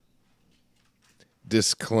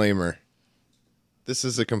Disclaimer. This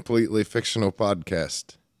is a completely fictional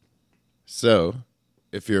podcast. So,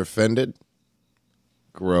 if you're offended,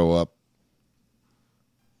 grow up.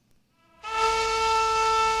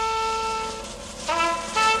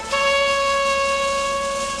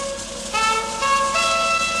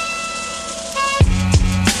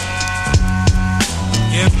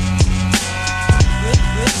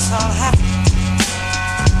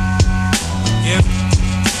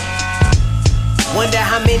 Wonder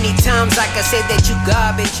how many times I can say that you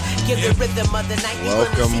garbage. Give the rhythm of the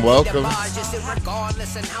night. Welcome.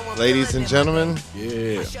 Ladies and gentlemen,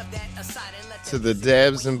 to the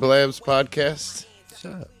Dabs and Blabs podcast. What's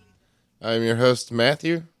up? I am your host,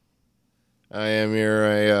 Matthew. I am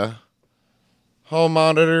your hall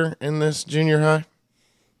monitor in this junior high.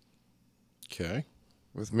 Okay.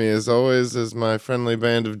 With me, as always, is my friendly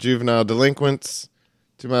band of juvenile delinquents.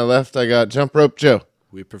 To my left, I got Jump Rope Joe.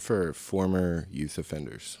 We prefer former youth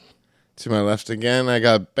offenders. To my left again, I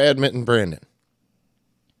got Badminton Brandon.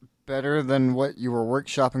 Better than what you were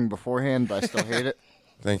workshopping beforehand, but I still hate it.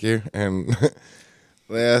 Thank you. And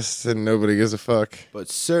last, and nobody gives a fuck. But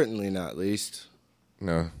certainly not least.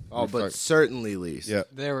 No. Oh, but certainly least. Yeah.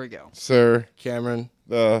 There we go. Sir, Cameron,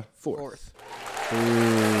 the fourth.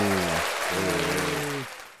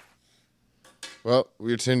 Well,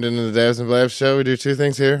 we're tuned into the Dabs and Blabs show. We do two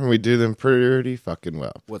things here, and we do them pretty fucking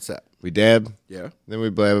well. What's that? We dab, Yeah. then we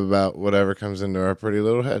blab about whatever comes into our pretty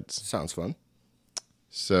little heads. Sounds fun.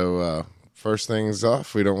 So, first things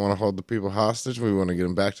off, we don't want to hold the people hostage. We want to get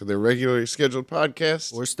them back to their regularly scheduled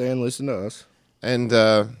podcast. Or stay and listen to us. And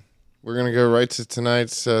we're going to go right to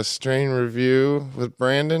tonight's strain review with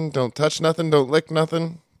Brandon. Don't touch nothing. Don't lick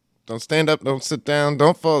nothing. Don't stand up. Don't sit down.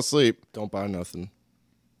 Don't fall asleep. Don't buy nothing.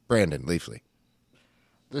 Brandon Leafly.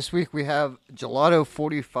 This week we have Gelato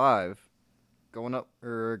 45 going up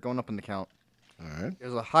in the count. All right.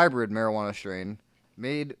 It's a hybrid marijuana strain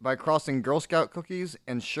made by crossing Girl Scout cookies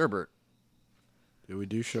and sherbet. Did we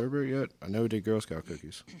do sherbet yet? I know we did Girl Scout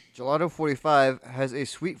cookies. Gelato 45 has a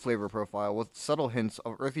sweet flavor profile with subtle hints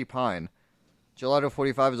of earthy pine. Gelato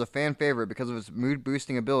 45 is a fan favorite because of its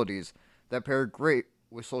mood-boosting abilities that pair great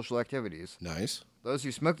with social activities. Nice. Those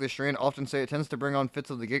who smoke this strain often say it tends to bring on fits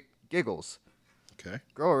of the giggles. Okay.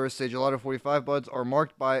 Growers say Gelato 45 buds are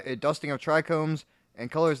marked by a dusting of trichomes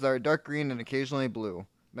and colors that are dark green and occasionally blue.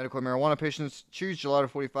 Medical marijuana patients choose Gelato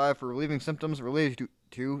 45 for relieving symptoms related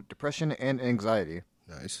to depression and anxiety.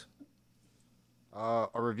 Nice. A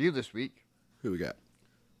review this week. Who we got?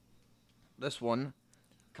 This one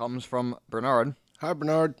comes from Bernard, Hi,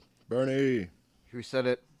 Bernard. Bernie. who said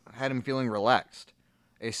it had him feeling relaxed.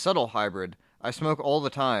 A subtle hybrid. I smoke all the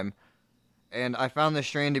time, and I found this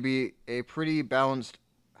strain to be a pretty balanced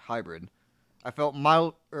hybrid. I felt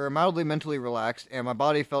mildly mentally relaxed, and my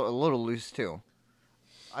body felt a little loose too.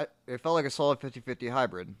 It felt like a solid 50-50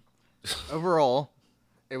 hybrid. Overall,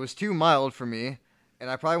 it was too mild for me, and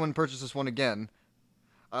I probably wouldn't purchase this one again.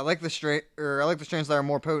 I like the strains that are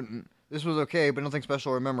more potent. This was okay, but nothing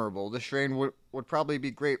special or memorable. This strain would probably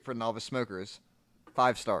be great for novice smokers.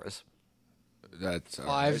 5 stars. That's all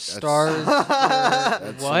 5 right. stars.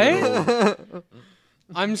 That's What?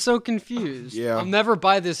 I'm so confused. Yeah. I'll never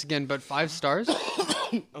buy this again, but 5 stars?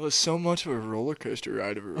 That was so much of a roller coaster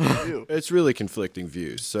ride of a review. It's really conflicting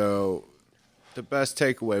views. So the best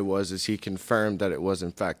takeaway is he confirmed that it was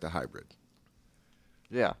in fact a hybrid.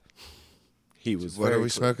 Yeah. He was What very are we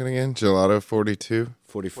clear. smoking again? Gelato 42?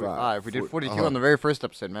 45. We did 42 on the very first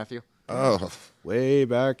episode, Matthew. Oh, Way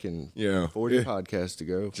back in yeah. 40 Yeah. podcasts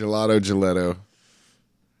ago. Gelato.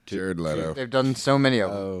 Jared Leto. They've done so many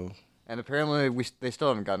of them. Oh. And apparently they still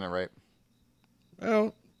haven't gotten it right.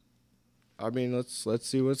 Well, I mean, let's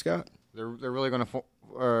see what it's got. They're really going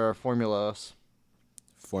to formula us.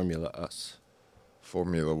 Formula us.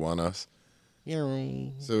 Formula One us. Yeah.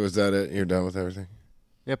 So is that it? You're done with everything?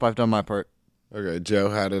 Yep, I've done my part. Okay, Joe,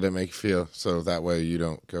 how did it make you feel? So that way you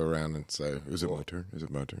don't go around and say, is it my turn? Is it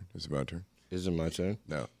my turn? Is it my turn? Is it my turn?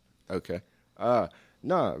 No. Okay.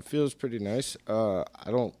 No, it feels pretty nice.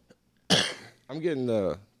 I'm getting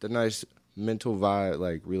the nice mental vibe,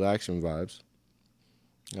 like relaxing vibes.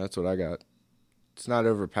 That's what I got. It's not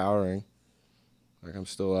overpowering. Like I'm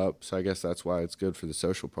still up, so I guess that's why it's good for the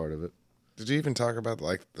social part of it. Did you even talk about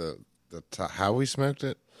like how we smoked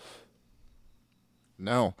it?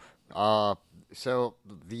 No. So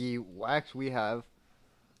the wax we have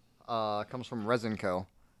comes from Resin Co.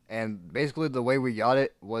 And basically the way we got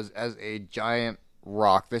it was as a giant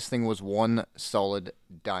rock. This thing was one solid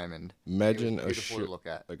diamond. Imagine It was beautiful to look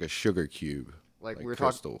at. like a sugar cube. Like we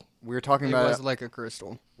crystal. were talking It about was like a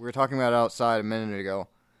crystal. we were talking about it outside a minute ago,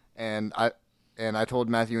 and and I told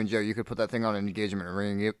Matthew and Joe you could put that thing on an engagement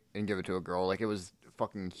ring and give it to a girl. Like, it was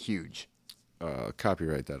fucking huge.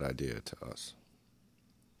 Copyright that idea to us.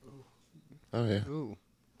 Oh yeah. Ooh.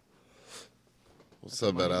 We'll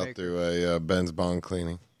sub that out moneymaker. through a Ben's bond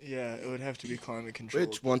cleaning. Yeah, it would have to be climate controlled.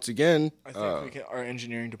 Which, once again, I think our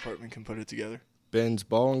engineering department can put it together. Ben's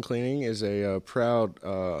Ball and Cleaning is a proud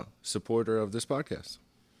supporter of this podcast.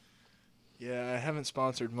 Yeah, I haven't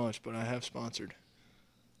sponsored much, but I have sponsored.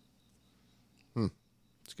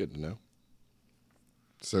 It's good to know.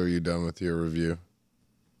 So are you done with your review?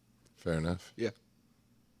 Fair enough. Yeah.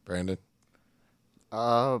 Brandon?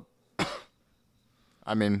 I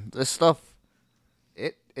mean, this stuff,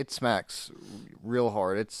 it smacks real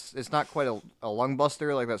hard. It's not quite a lung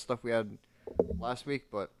buster like that stuff we had last week,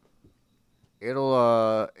 but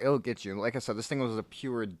it'll get you. Like I said, this thing was a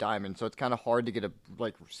pure diamond, so it's kind of hard to get a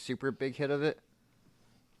like super big hit of it.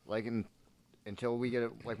 Like until we get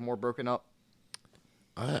it like more broken up.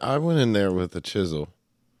 I went in there with a chisel,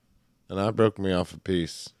 and I broke me off a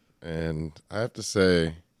piece. And I have to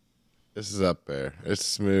say, this is up there. It's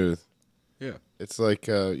smooth. Yeah. It's like,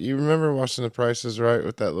 you remember watching The Price is Right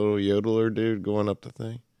with that little yodeler dude going up the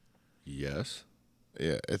thing? Yes.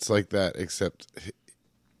 Yeah, it's like that, except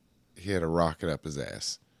he had a rocket up his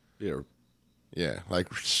ass. Yeah. Yeah, like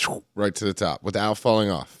right to the top without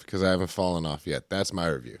falling off, because I haven't fallen off yet. That's my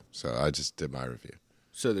review. So I just did my review.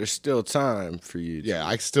 So there's still time for you. Yeah,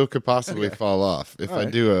 I still could possibly fall off if I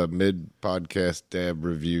right. do a mid-podcast dab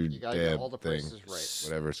review You gotta get all dab the thing, prices right.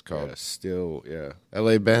 whatever it's called. Yeah, still, yeah.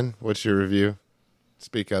 LA Ben, what's your review?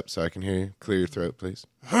 Speak up so I can hear you. Clear your throat, please.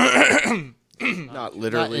 Not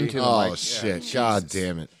literally. into the Oh mic. shit! God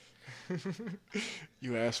damn it!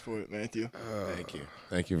 You asked for it, Matthew. Thank you.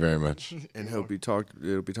 Thank you very much. And it'll be talked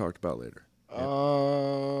about later.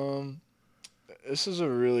 This is a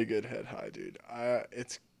really good head high, dude.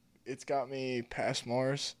 It's got me past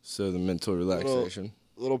Mars, So the mental relaxation.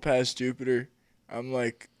 a little past Jupiter. I'm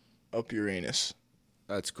like up Uranus.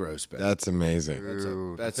 That's gross, Ben. That's amazing.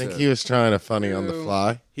 Ooh. I think he was trying to funny on the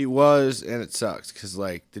fly. He was, and it sucks because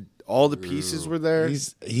like all the pieces were there.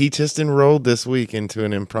 He just enrolled this week into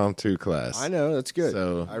an impromptu class. I know that's good.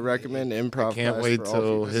 So, I recommend improv. can't class wait for all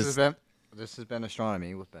till people. This has been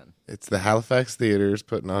astronomy with Ben. It's the Halifax Theaters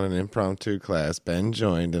putting on an impromptu class. Ben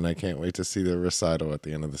joined, and I can't wait to see the recital at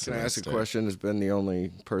the end of the Can I semester. ask a question? Has Ben the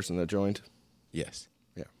only person that joined? Yes.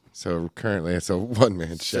 Yeah. So currently it's a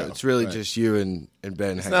one-man show. So it's really Right. just you and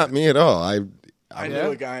Ben. It's not me at all. I Yeah?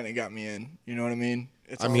 knew a guy and it got me in. You know what I mean?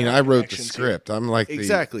 It's I all mean, about I wrote the connections script. I'm like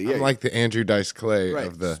Exactly, yeah. I'm like the Andrew Dice Clay Right.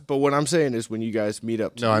 of the. But what I'm saying is when you guys meet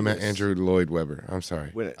up to No, do I meant this- Andrew Lloyd Webber. I'm sorry.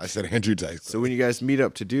 When it- I said Andrew Dice. So when you guys meet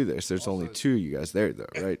up to do this, there's only two you guys there though,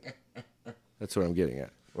 right? That's what I'm getting at.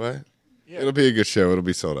 What? Yeah. It'll be a good show. It'll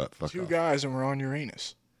be sold out. Fuck Two off. guys and we're on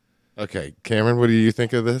Uranus. Okay, Cameron, what do you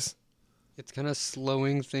think of this? It's kind of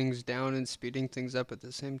slowing things down and speeding things up at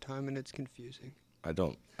the same time, and it's confusing. I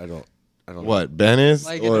don't know. What Ben is,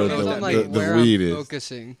 Like, it or depends the, on like the where weed I'm is?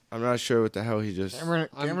 focusing. I'm not sure what the hell he just. Cameron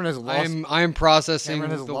has lost. I'm processing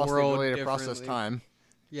Cameron has the lost the world ability to differently. process time.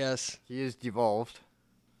 Yes, He is devolved.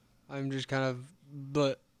 I'm just kind of,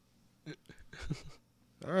 but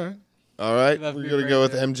All right. All right, Left we're me gonna right go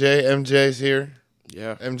with there. MJ. MJ's here.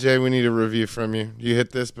 Yeah. MJ, we need a review from you. You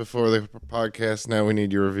hit this before the podcast. Now we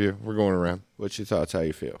need your review. We're going around. What's your thoughts? How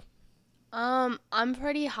you feel? I'm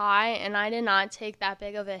pretty high, and I did not take that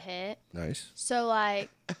big of a hit. Nice. So, like,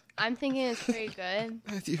 I'm thinking it's pretty good.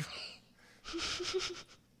 Matthew.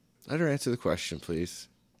 Let her answer the question, please.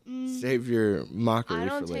 Save your mockery I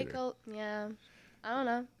don't for take later. yeah. I don't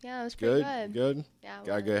know. Yeah, it was pretty Good. good. Good. Yeah. it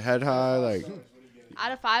Got was. good head high. Like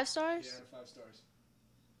Out of 5 stars? 5 stars.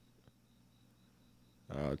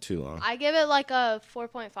 too long. I give it like a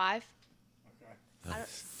 4.5.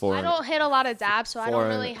 Four. I don't hit a lot of dabs, so I Four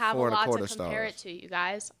don't and- really have a 4 and a lot to quarter compare stars. it to, you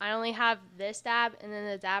guys. I only have this dab and then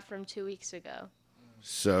the dab from 2 weeks ago.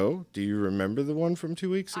 So, do you remember the one from 2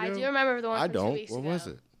 weeks ago? I do remember the one I from don't. 2 weeks What ago. was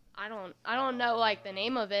it? I don't know like the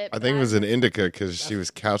name of it. I but think it was an indica because she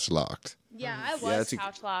was couch locked. Yeah, I Yeah, was it's a-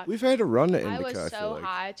 couch locked. We've had to run the I indica. was I feel so like.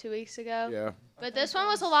 high 2 weeks ago. Yeah. But this one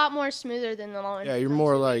was a lot more smoother than the one. Yeah, you're from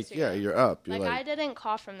more 2 like weeks ago. you're up. You're Like, I like didn't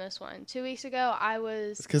cough from this one. 2 weeks ago, I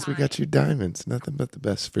was. It's because we fine. got you diamonds. Nothing but the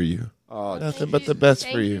best for you. oh, Nothing Thank but you- the best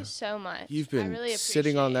thank for you you. so much. you've I been really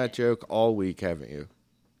sitting on that appreciate it. joke all week, haven't you?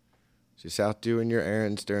 Just out doing your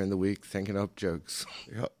errands during the week, thinking up jokes.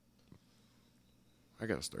 Yep. I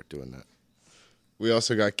gotta start doing that. We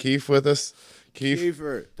also got Keith with us. Keith,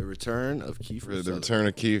 Kiefer, the return of Kiefer. the Sutherland. return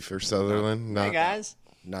of Keith Sutherland. Not, guys.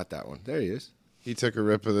 Not that one. There he is. He took a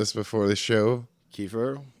rip of this before the show.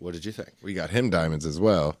 Kiefer, what did you think? We got him diamonds as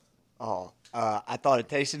well. Oh, I thought it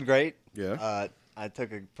tasted great. Yeah. I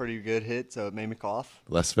took a pretty good hit, so it made me cough.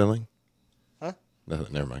 Less filling? Huh? No,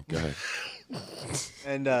 never mind. Go ahead.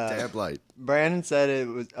 And Dab light. Brandon said it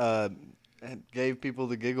was it gave people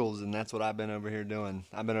the giggles, and that's what I've been over here doing.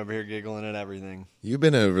 I've been over here giggling at everything. You've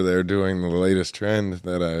been over there doing the latest trend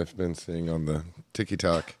that I've been seeing on the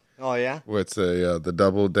TikTok. Oh yeah. What's the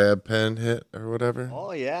double dab pen hit or whatever?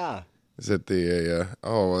 Oh yeah. Is it the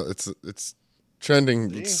it's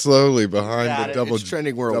trending slowly behind Got the it. double It's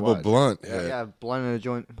trending double worldwide. blunt Yeah, hit. blunt in a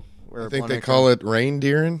joint. I think they call it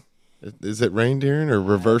reindeering. Is it reindeering or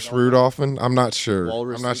reverse Rudolphin? I'm not sure.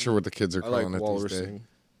 Walrusing. I'm not sure what the kids are I like calling it these days. walrusing.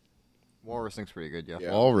 Walrusing's pretty good, yeah. Yeah.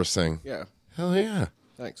 Walrusing. Yeah. Hell yeah.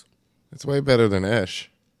 Thanks. It's way better than Esh.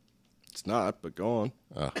 It's not, but go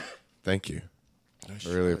on. Thank you. I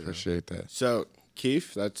really appreciate that. So,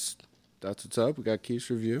 Keith, that's what's up. We got Keith's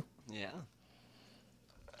review. Yeah.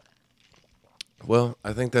 Well,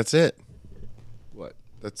 I think that's it. What?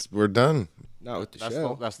 We're done. Not with the That's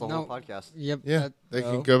show. that's the No. whole podcast. Yep. Yeah, they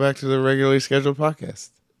no. can go back to the regularly scheduled podcast.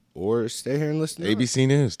 Or stay here and listen to us. ABC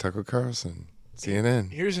News, Tucker Carlson,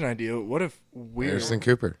 CNN, Here's an idea. What if we're Anderson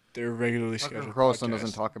Cooper. their regularly Tucker scheduled Carlson podcast?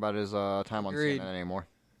 doesn't talk about his time on Agreed. CNN anymore.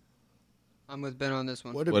 I'm with Ben on this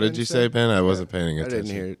one. What What did you say, Ben? I wasn't paying I attention.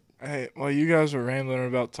 didn't hear it. Hey, while you guys were rambling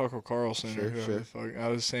about Tucker Carlson Sure, or whoever sure. the fuck, I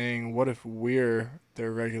was saying, what if we're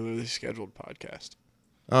their regularly scheduled podcast?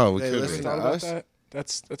 Oh, we They could listen be. to Thought about us? that?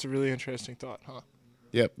 That's a really interesting thought, huh?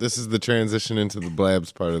 Yep, this is the transition into the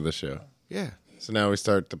blabs part of the show. Yeah. So now we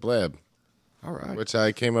start to blab, All right. which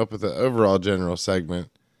I came up with an overall general segment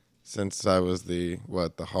since I was the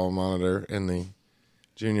hall monitor in the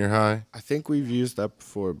junior high. I think we've used that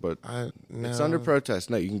before, but No. it's under protest.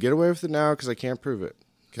 No, you can get away with it now because I can't prove it.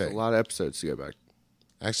 There's Okay. a lot of episodes to go back.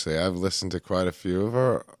 Actually, I've listened to quite a few of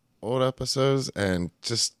our old episodes, and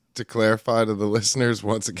just to clarify to the listeners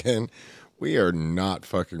once again, we are not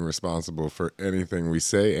fucking responsible for anything we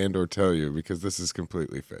say and or tell you because this is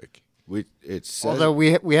completely fake. It says Although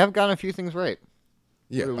we have gotten a few things right.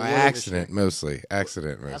 Yeah, What by is accident this mostly.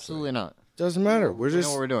 Accident mostly. Absolutely not. doesn't matter. We know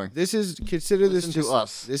what we're doing. This is consider Listen this to just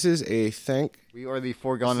us. This is a thank. We are the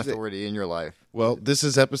foregone This is it. authority in your life. Well, this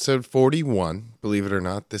is episode 41. Believe it or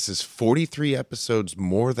not, this is 43 episodes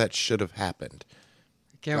more that should have happened.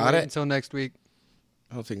 Can't Got wait it? until next week.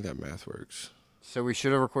 I don't think that math works. So we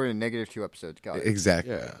should have recorded -2 episodes. Got it.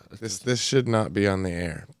 Exactly. Yeah. This should not be on the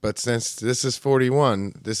air. But since this is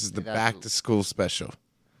 41, this is the It back absolutely- to school special.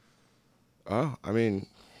 Oh, I mean,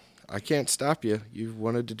 I can't stop you. You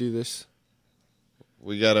wanted to do this.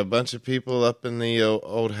 We got a bunch of people up in the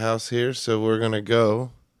old house here, so we're going to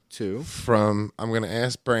go Too. I'm going to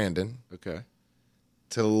ask Brandon Okay.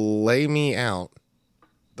 to lay me out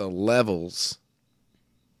the levels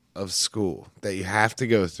of school that you have to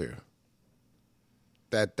go through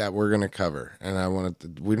that we're going to cover. And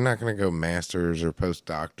we're not going to go masters or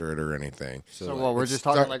postdoctorate or anything. So what? We're let's just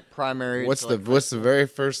talking start- like primary. What's to, the like, what's the very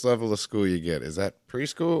first level of school you get? Is that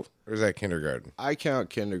preschool or is that kindergarten? I count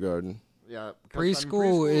kindergarten yeah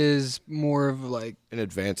Preschool is more of like, and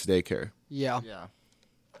advanced daycare. yeah, Yeah.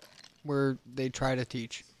 where they try to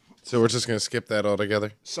teach. So we're just going to skip that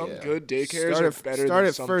altogether? Some Yeah. good daycares Start are at, better start than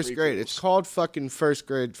at some first grade. It's preschools. called fucking first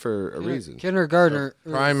grade for a reason. Kindergartner.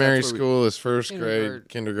 Primary that's what we- school is first grade, Kindergarten.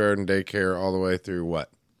 kindergarten, daycare, all the way through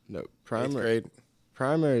what? No, Eighth primary. grade?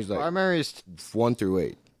 Primary is like Primary is 1 through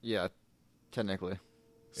 8. yeah, technically.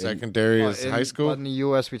 Secondary is But high school? But in the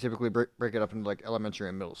U.S., we typically break it up into like elementary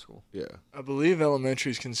and middle school. Yeah. I believe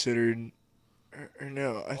elementary is considered, or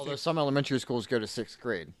no, I Although think some elementary schools go to 6th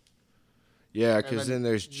grade. Yeah, And because then- then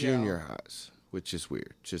there's junior highs, which is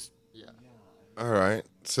weird. Just All right.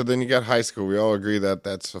 So then you got high school. We all agree that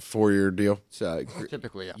that's a 4-year deal?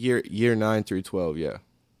 Typically, yeah. year 9 through 12. Yeah.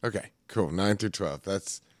 Okay, cool. 9 through 12.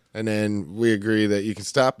 And then we agree that you can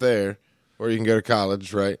stop there or you can go to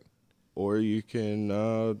college, right? Or you can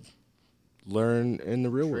learn in the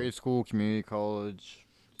real Trade world. school, community college,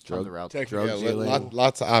 tons of routes. technically, Drug Yeah, dealing.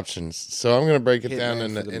 lots of options. So I'm going to break it down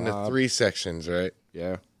Hitman for the into mob. 3 sections, right?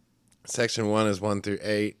 Yeah. Section 1 is 1 through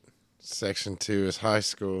 8. Section 2 is high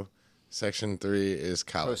school. Section 3 is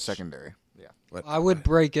college. Post-secondary. Yeah. What? I would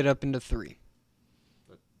break it up into 3.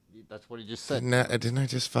 That's what he just said. Didn't I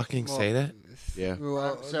just fucking say that? Yeah.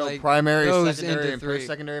 Well, So like, primary, goes secondary, into and 3.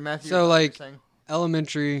 post-secondary, Matthew? So, is that what you're like- saying?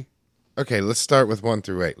 Elementary. Okay, let's start with 1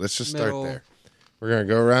 through 8. Let's just start Middle. there. We're going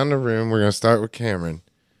to go around the room. We're going to start with Cameron.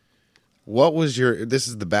 What was this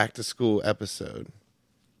is the back to school episode,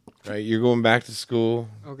 right? You're going back to school.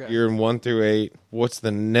 Okay. You're in 1 through 8. What's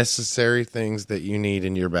the necessary things that you need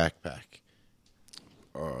in your backpack?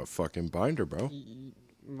 Fucking binder, bro.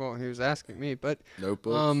 Well, he was asking me, but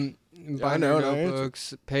Notebooks. binder, know, and I answered.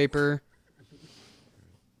 notebooks, paper,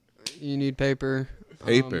 You need paper.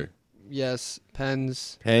 Paper. Yes,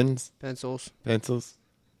 pens, Pens. pencils. Pencils.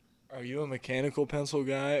 Are you a mechanical pencil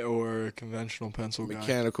guy or a conventional pencil guy?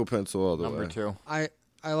 Mechanical pencil all the Number way. 2.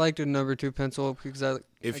 I liked a number 2 pencil because I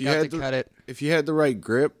If I you got had to the- cut it. If you had the right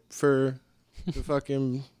grip for the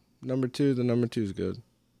fucking number 2, the number 2 is good.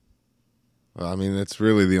 Well, I mean, it's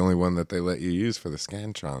really the only one that they let you use for the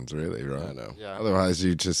Scantrons, really, right? I know. Yeah. Otherwise,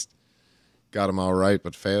 you just got them all right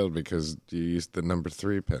but failed because you used the number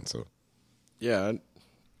 3 pencil. Yeah,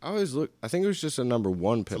 I always look. I think it was just a number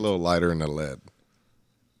 1 It's a pencil. little lighter in the lead.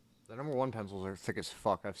 The number 1 pencils are thick as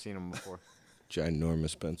fuck. I've seen them before.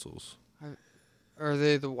 Ginormous pencils. Are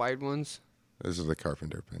they the wide ones? Those are the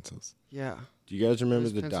Carpenter pencils. Yeah. Do you guys remember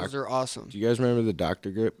Those the pencils doctor? are awesome. Do you guys remember the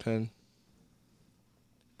Dr. Grip pen?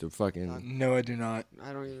 The fucking No, I do not.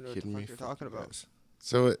 I don't even know what the kidding me? fuck you're talking about. Guys.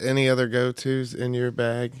 So, any other go-tos in your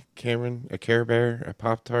bag, Cameron? A Care Bear, a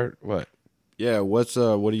Pop-Tart, what? Yeah, what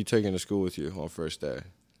are you taking to school with you on first day?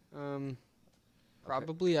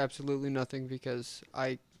 Probably absolutely nothing because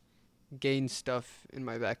I gain stuff in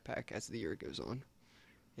my backpack as the year goes on.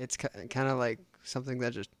 It's kind of like something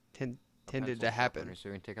that just tended Pencil to happen. sharpener, so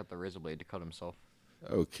he can take out the razor blade to cut himself.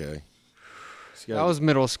 Okay. That was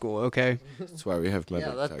middle school, okay? That's why we have metal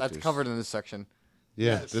Yeah, that's detectors. covered in this section.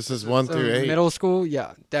 Yeah, this is 1 So through 8. middle school,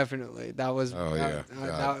 yeah, definitely. That was Oh, yeah.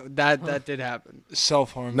 God. that did happen.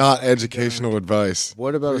 Self-harm. Not educational advice.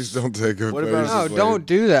 What about Please don't take a what about- razor No, blade. don't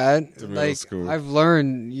do that. to middle Like school. I've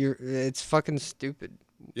learned, it's fucking stupid.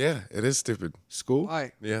 Yeah, it is stupid. school?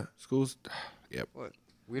 Why? Yeah. Schools? Yep.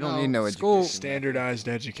 We don't No, need no school- education. Standardized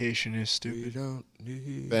education is We stupid. don't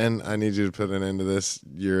need. Ben, I need you to put an end to this.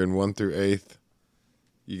 You're in 1 through 8th.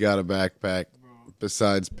 You got a backpack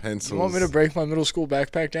besides pencils. You want me to break my middle school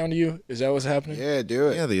backpack down to you? Is that what's happening? Yeah, do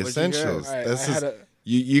it. Yeah, the What'd you get? essentials. All right, This I is had a,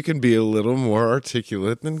 you can be a little more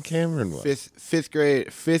articulate than Cameron was. Fifth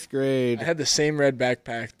grade. I had the same red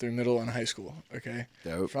backpack through middle and high school. Okay,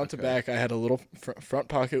 Dope. front to Okay. back, I had a little front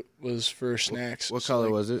pocket was for snacks. What So, color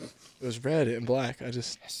like, was it? It was red and black. I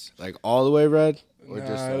just Like all the way red? Or nah,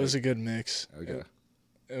 just it was a like- good mix. Okay.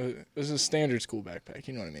 It was a standard school backpack.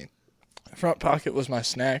 You know what I mean? Front pocket was my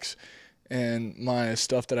snacks and my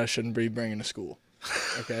stuff that I shouldn't be bringing to school.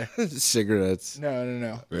 Okay. Cigarettes.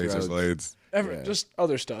 No. Razor drugs. blades. Yeah. Just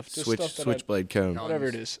other stuff. Just stuff that Switchblade cone. whatever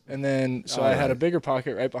it is. And then so I had a bigger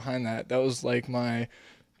pocket right behind that. That was like my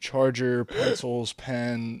charger, pencils,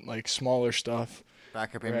 pen, like smaller stuff.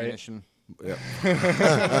 Backup Right. ammunition.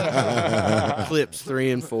 Clips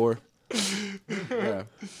 3 and 4. Yeah.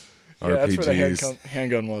 Yeah, that's where the RPGs.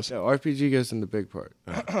 handgun was. No, RPG goes in the big part.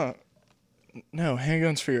 No,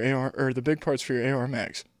 handguns for your AR, or the big parts for your AR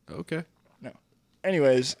mags. Okay.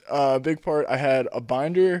 Anyways, big part, I had a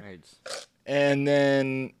binder, Grenades. and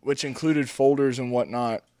then, which included folders and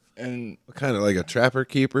whatnot. And, What kind of like a trapper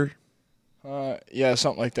keeper? yeah,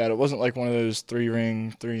 something like that. It wasn't like one of those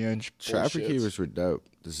 3-ring, 3-inch Trapper bullshits. keepers were dope.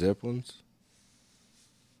 The zip ones.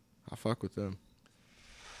 I fuck with them.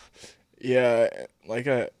 Yeah,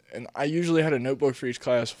 and I usually had a notebook for each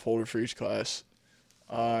class, a folder for each class.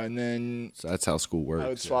 And then So that's how school works. I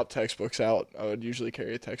would swap textbooks out. I would usually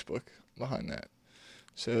carry a textbook behind that.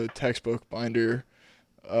 So textbook, binder,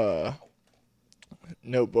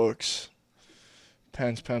 notebooks,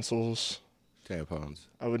 pens, pencils. Tampons.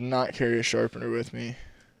 I would not carry a sharpener with me.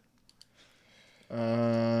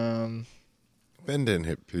 Ben didn't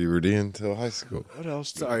hit puberty until high school. What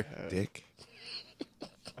else? Do Sorry, I have? Dick.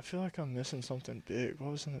 I feel like I'm missing something big.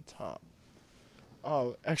 What was in the top?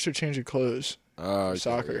 Oh, extra change of clothes. Okay,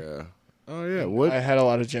 soccer. Yeah. Oh yeah. What? I had a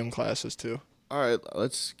lot of gym classes too. All right.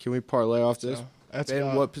 Can we parlay off this? So that's Ben,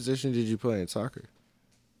 about- what position did you play in soccer?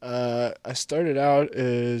 I started out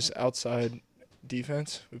as outside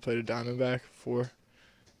defense. We played a diamondback before,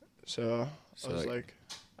 so I was like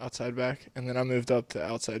outside back, and then I moved up to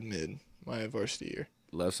outside mid my varsity year.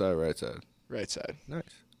 Left side, right side. Right side Nice.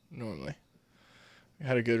 normally. I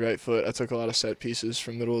had a good right foot. I took a lot of set pieces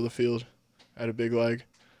from middle of the field. I had a big leg.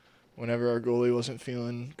 Whenever our goalie wasn't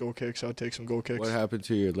feeling goal kicks, I'd take some goal kicks. What happened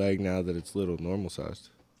to your leg now that it's little normal sized?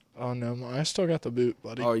 Oh no, I still got the boot,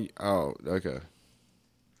 buddy. Oh, okay.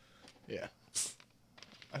 Yeah.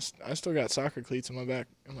 I still got soccer cleats in my back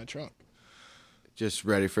in my trunk. Just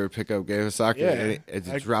ready for a pickup game of soccer. Yeah, It's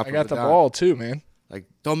a I drop got of the a dime. ball too, man. Like,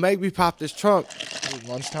 don't make me pop this trunk. Dude,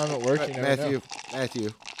 lunchtime at work, you never know.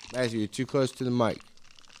 Matthew, you're too close to the mic.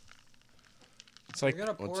 It's like You're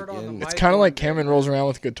gonna once pour it on the again- mic it's kind of one like day, Cameron right? rolls around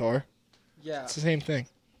with a guitar. Yeah. It's the same thing.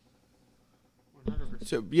 100%.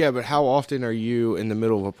 So yeah, but how often are you in the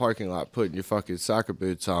middle of a parking lot putting your fucking soccer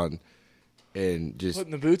boots on and just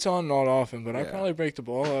Putting the boots on, not often, but I Yeah. probably break the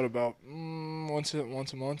ball out about once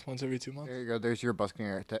a month, once every 2 months. There you go. There's your busking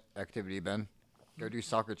activity, Ben. Go do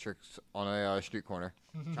soccer tricks on a street corner.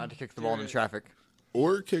 Trying to kick the ball into traffic.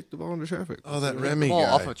 Or kick the ball into traffic. Oh, that Kick Remy the ball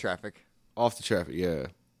guy. off of traffic Off the traffic, yeah.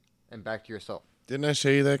 and back to yourself. Didn't I show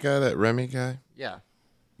you that guy, that Remy guy? Yeah.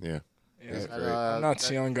 Yeah, Yeah. He's That, great. I'm not that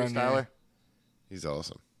Sion Garnier. freestyler. He's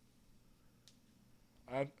awesome.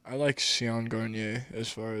 I like Sion Garnier as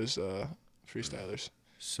far as freestylers.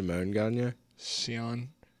 Simone Gagne. Sion.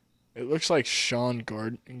 It looks like Sean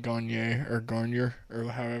Garnier or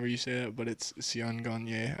however you say it, but it's Sion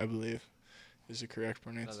Garnier, I believe, is the correct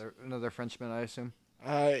pronunciation. Another Frenchman, I assume.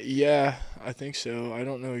 Yeah, I think so. I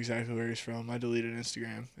don't know exactly where he's from. I deleted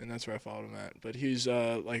Instagram, and that's where I followed him at. But he's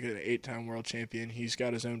like an 8-time world champion. He's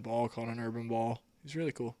got his own ball called an urban ball. He's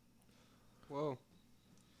really cool. Whoa.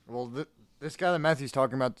 Well, this guy that Matthew's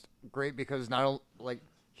talking about because not like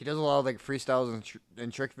he does a lot of like freestyles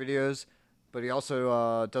and trick videos, but he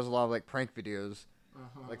also does a lot of like prank videos,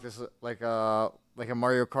 like this like a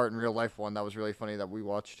Mario Kart in real life one that was really funny that we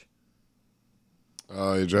watched.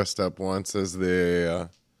 Oh, he dressed up once as the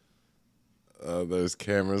those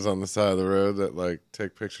cameras on the side of the road that like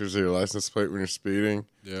take pictures of your license plate when you're speeding.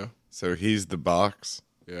 Yeah. So he's the box,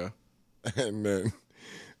 Yeah. and then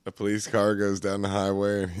a police car goes down the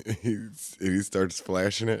highway and he starts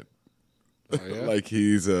flashing it Oh, yeah? like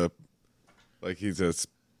he's a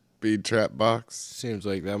speed trap box. Seems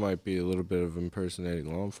like that might be a little bit of impersonating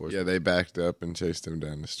law Yeah, enforcement. they backed up and chased him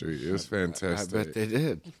down the street. It was I fantastic. bet they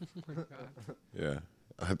did. Yeah,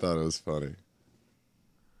 I thought it was funny.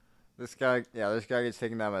 This guy gets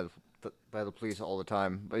taken down by the police all the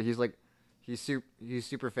time, but he's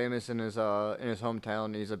super famous in his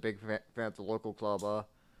hometown. He's a big fan of the local club.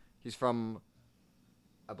 He's from,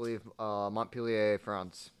 I believe, Montpellier,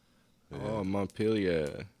 France. Oh,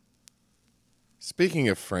 Montpellier. Speaking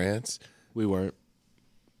of France, We weren't.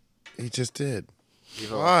 he just did.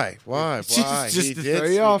 Viva Why? Just He to did throw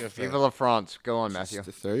you speak off. of Viva France. la France. Go on, Matthew. Just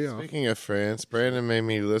to throw you off. Speaking of France, Brandon made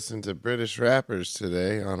me listen to British rappers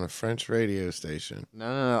today on a French radio station.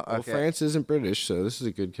 No. Well, Okay. France isn't British, so this is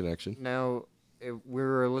a good connection. Now, we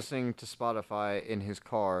were listening to Spotify in his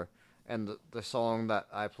car, and the song that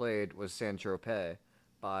I played was Saint Tropez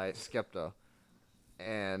by Skepta.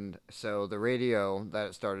 And so the radio that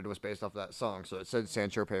it started was based off of that song, so it said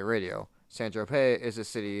Saint Tropez Radio. Saint Tropez is a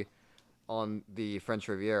city on the French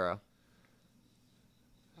Riviera.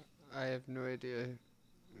 I have no idea.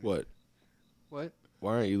 What? What?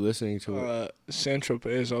 Why aren't you listening to it? Saint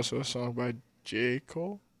Tropez is also a song by J.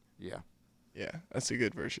 Cole. Yeah. Yeah, that's a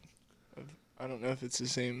good version. I don't know if it's the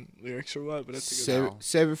same lyrics or what, but it's a good song.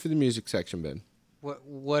 Save it for the music section, Ben.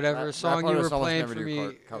 Whatever Rap song you artists were almost playing never for do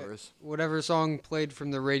me, covers. whatever song played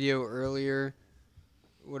from the radio earlier,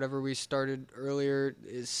 whatever we started earlier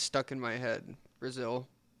is stuck in my head. Brazil.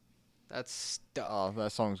 That's stuck. Oh,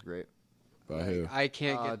 that song's great. By who? I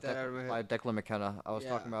can't get that out of my By head. Declan McKenna. I was Yeah.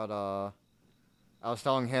 talking about. I was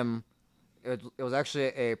telling him, it was actually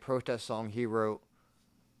a protest song he wrote.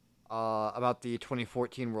 About the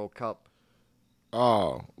 2014 World Cup.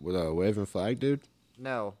 Oh, with a waving flag, dude?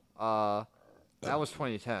 No, that was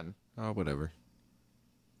 2010, Oh, whatever.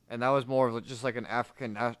 and that was more of just like an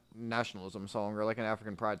African nationalism song or like an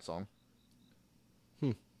African pride song.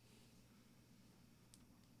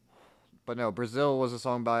 But no, Brazil was a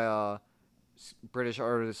song by British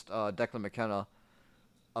artist Declan McKenna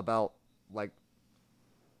about like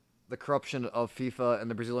the corruption of FIFA and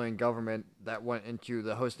the Brazilian government that went into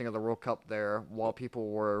the hosting of the World Cup there, while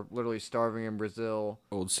people were literally starving in Brazil.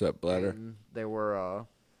 Old Sepp Blatter. And they were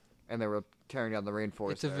tearing down the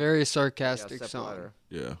rainforest. It's a there. very Yeah, sarcastic Sepp song. Blatter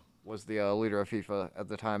Yeah. was the leader of FIFA at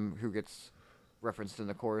the time, who gets referenced in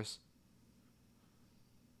the chorus.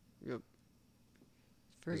 Yep.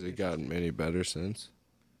 Very Has it good. gotten any better since?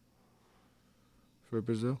 For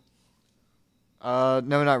Brazil? No,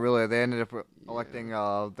 not really. They ended up electing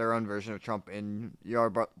their own version of Trump in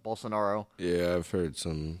Jair Bolsonaro. Yeah, I've heard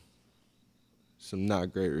some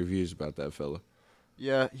not great reviews about that fella.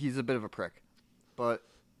 Yeah, he's a bit of a prick, but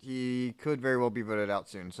he could very well be voted out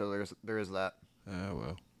soon. So there is that. Ah,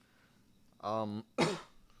 well.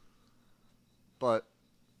 But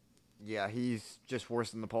yeah, he's just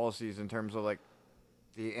worse than the policies in terms of like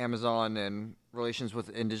the Amazon and relations with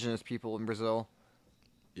indigenous people in Brazil.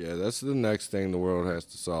 Yeah, that's the next thing the world has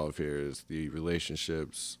to solve here is the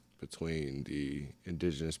relationships between the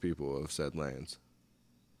indigenous people of said lands.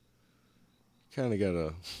 Kind of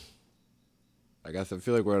gotta... I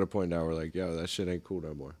feel like we're at a point now where like, yo, that shit ain't cool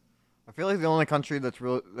no more. I feel like the only country that's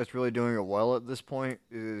really doing it well at this point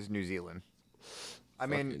is New Zealand. I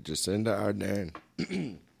mean, Fucking just send to our Dan.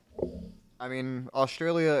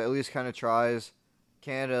 Australia at least kind of tries,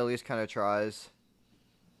 Canada at least kind of tries.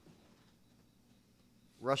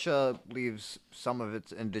 Russia leaves some of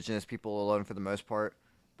its indigenous people alone for the most part,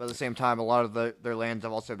 but at the same time, a lot of their lands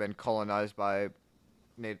have also been colonized by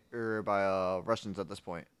Russians at this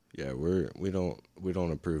point. Yeah, we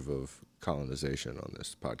don't approve of colonization on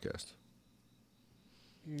this podcast.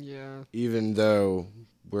 Yeah. Even though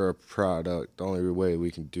we're a product, the only way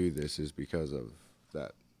we can do this is because of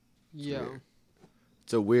that. Yeah. weird.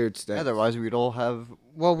 It's a weird stance. Otherwise, we'd all have.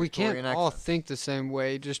 Well, we Victorian can't all accent. think the same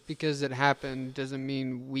way. Just because it happened doesn't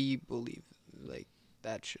mean we believe like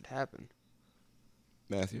that should happen.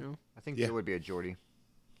 Matthew, You know? I think Yeah. there would be a Geordie.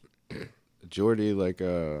 Geordie, like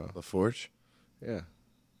LaForge? yeah,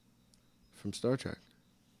 from Star Trek.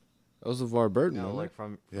 That was LeVar Burton. No, wasn't like it?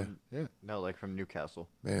 from yeah. no, like from Newcastle.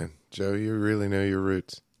 Man, Joe, you really know your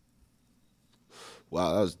roots.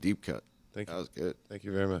 Wow, that was deep cut. Thank That you. was good. Thank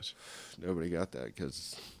you very much. Nobody got that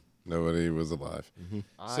because Nobody was alive.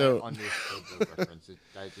 I So- understood the reference.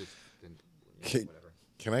 I just didn't. Okay. Whatever.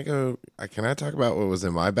 Can I go? Can I talk about what was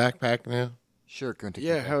in my backpack now? Sure, Quinty.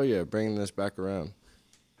 yeah, hell yeah, bringing this back around.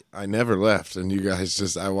 I never left, and you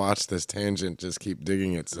guys I watched this tangent just keep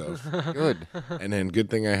digging itself. Good. And then good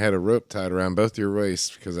thing I had a rope tied around both your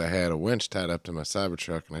waists because I had a winch tied up to my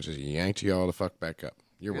Cybertruck, and I just yanked you all the fuck back up.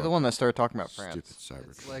 You're the welcome. one that started talking about Stupid France. cyber.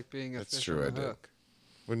 It's like being a That's fish true, on I a did. hook.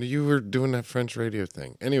 When you were doing that French radio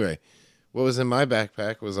thing. Anyway, what was in my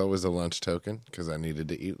backpack was always a lunch token because I needed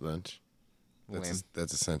to eat lunch. Lame.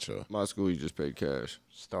 That's essential. My school, you just paid cash.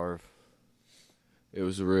 Starve. It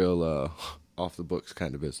was a real off the books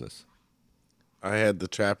kind of business. I had the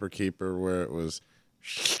Trapper Keeper where it was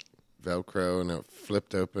Velcro and it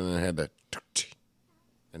flipped open and it had to,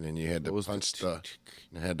 and then you had to What was the punch the,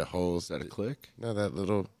 and it had the holes. Is that a click? No, that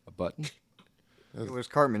little A button? It was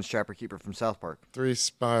Cartman's Trapper Keeper from South Park.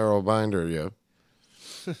 3-spiral binder, yo.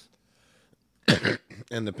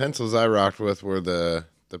 And the pencils I rocked with were the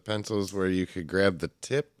pencils where you could grab the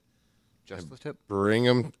tip, Just the tip. bring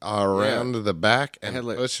them around to the back, and had,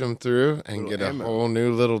 like, push them through, and little get a ammo. whole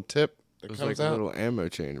new little tip that It was comes like a out. little ammo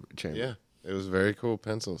chamber. Yeah, it was very cool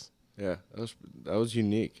pencils. Yeah, that was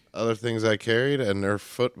unique. Other things I carried, a Nerf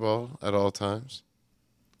football at all times,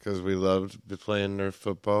 because we loved playing Nerf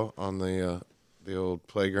football on the old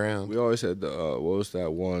playground. We always had the what was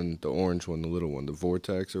that one? The orange one, the little one, the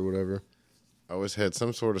Vortex or whatever. I always had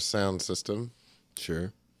some sort of sound system.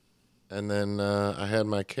 Sure. And then I had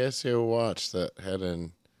my Casio watch that had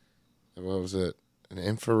an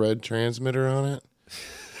infrared transmitter on it.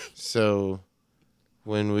 So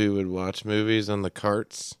when we would watch movies on the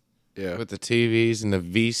carts Yeah, with the TVs and the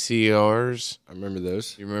VCRs, I remember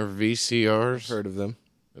those. you remember VCRs? Heard of them?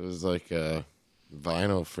 It was like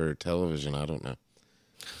vinyl for television. I don't know.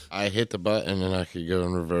 I hit the button and I could go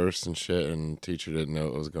in reverse and shit, and teacher didn't know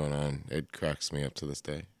what was going on. It cracks me up to this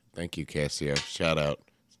day. Thank you, Casio. Shout out.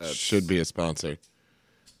 Should be a sponsor.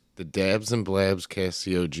 The Dabs and Blabs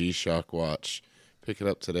Casio G-Shock watch. Pick it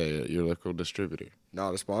up today at your local distributor.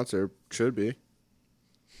 Not a sponsor. Should be.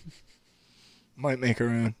 Might make our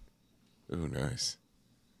own. Ooh, nice.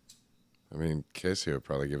 I mean, Casio would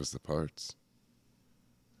probably give us the parts.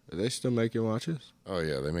 Are they still making watches? Oh,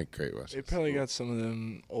 yeah, they make great watches. They probably got some of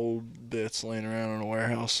them old bits laying around in a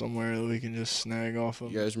warehouse somewhere that we can just snag off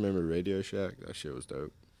of. You guys remember Radio Shack? That shit was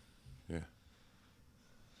dope.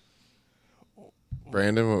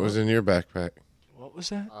 Brandon, what was in your backpack? What was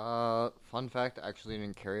that? Fun fact: I actually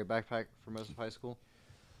didn't carry a backpack for most of high school.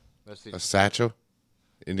 A satchel?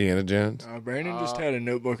 Indiana Jones? Brandon just had a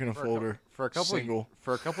notebook and a folder. For a couple Single.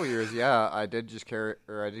 for a couple years, yeah, I did carry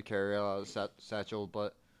a satchel,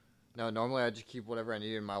 but no, normally I just keep whatever I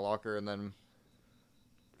need in my locker and then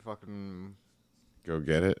fucking Go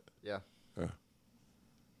get it? yeah.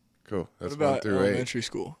 Cool. That's What 1 about through 8. elementary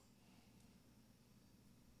school?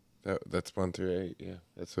 That's 1 through 8. Yeah,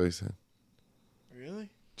 that's what he said. Really?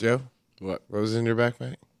 Joe, What? what was in your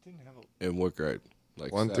backpack? Didn't have a. In what grade?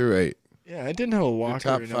 Like 1 seven? through 8. Yeah, I didn't have a locker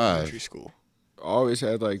top in 5. elementary school. Always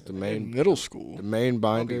had like the In main middle school. the main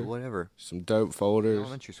binder, Whatever. some dope In folders.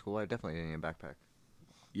 elementary school, I definitely didn't need a backpack.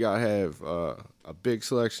 You gotta have a big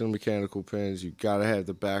selection of mechanical pins. You gotta have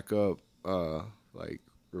the backup, like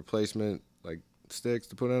replacement, like sticks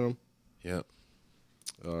to put in them. Yep.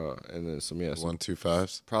 And then some 1, 2,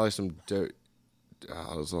 5s. probably some dope. It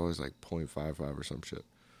was always like .55 or some shit.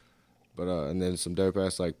 But and then some dope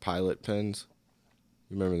ass like pilot pins.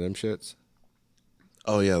 You remember them shits?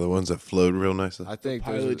 Oh, yeah, the ones that flowed real nicely. I think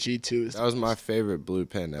those Pilot were- G2 is that was my favorite blue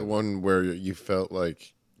pen. The Ever. one where you felt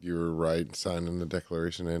like you were right signing the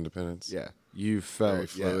Declaration of Independence. Yeah, you Very felt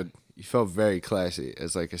fluid. you felt very classy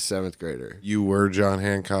as like a 7th grader. You were John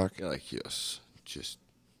Hancock. You're like, yes, just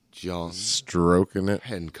John Stroking it.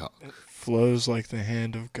 Hancock. Flows like the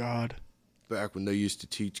hand of God. Back when they used to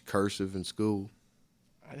teach cursive in school.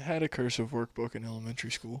 I had a cursive workbook in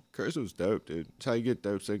elementary school. Cursive's dope, dude. It's how you get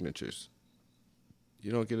dope signatures.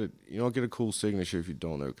 You don't get a cool signature if you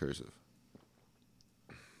don't know cursive.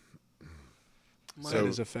 That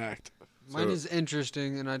is a fact. Mine is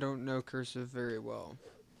interesting, and I don't know cursive very well.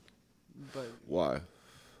 But Why?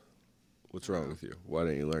 What's wrong with you? Why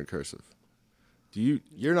didn't you learn cursive?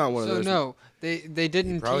 You're not one of those. no, they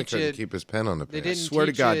didn't Probably teach couldn't it. keep his pen on the They pad. didn't Swear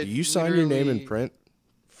to teach God, it do you sign your name in literally print?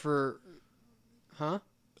 For, huh?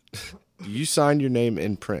 Do you sign your name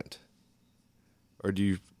in print, or do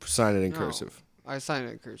you sign it in No. cursive? I sign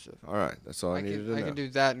it in cursive. All right, that's all I needed to know. I can do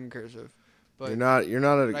that in cursive. But You're not but I you're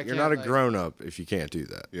not a can't, like- grown up if you can't do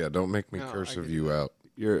that. Yeah, don't make me No, I cursive can you do that. out.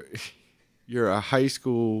 You're a high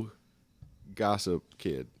school gossip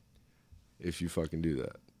kid if you fucking do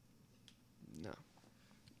that. no.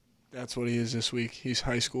 That's what he is this week. He's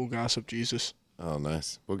high school gossip Jesus. Oh,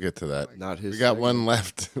 nice. We'll get to that. Not his. We got segment. one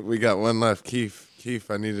left. We got one left. Keith,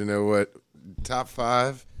 I need to know what top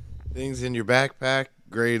 5 things in your backpack,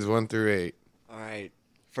 grades 1 through 8. All right.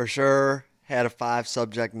 For sure, had a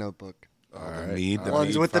 5-subject notebook. All right.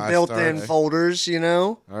 Ones with the built-in folders, you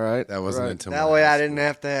know? All right, That wasn't right. until That my way high I didn't school.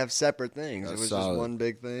 have to have separate things. That's it was solid. just one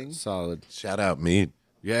big thing. Solid. Shout out Mead.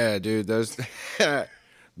 Yeah, dude. Those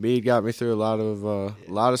me got me through a lot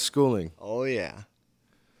of schooling. Oh, yeah.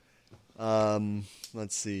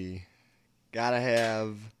 Let's see. Gotta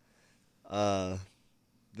have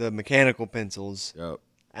the mechanical pencils. Yep,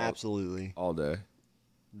 Absolutely. all day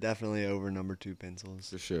Definitely over number 2 pencils.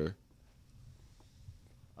 for sure.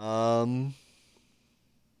 I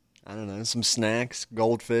don't know. Some snacks.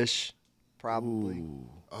 Goldfish. Probably. Ooh,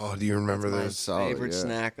 Oh, do you remember My those? solid, favorite yeah.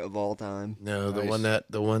 snack of all time. No, Nice.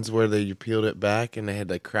 the ones where you peeled it back and they had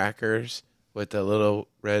the crackers with the little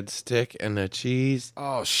red stick and the cheese.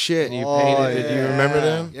 Oh shit! You Oh, painted it. Do you remember yeah.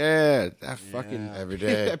 them? Yeah, that fucking Every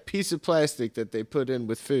day. that piece of plastic that they put in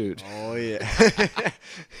with food. Oh, yeah.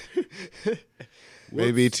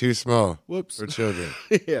 Maybe too small Whoops. for children.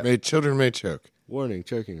 Yeah. Children may choke. Warning: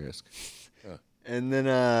 choking risk. And then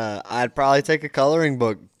I'd probably take a coloring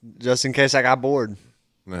book just in case I got bored.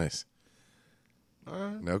 Nice. All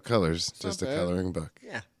right. No colors, not just a bad. coloring book.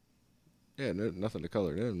 Yeah. Yeah, nothing to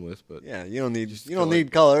color it in with, but. Yeah, you don't need color.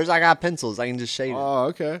 need colors. I got pencils. I can just shade it. Oh,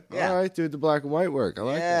 okay. Yeah. All right, dude. The black and white work. I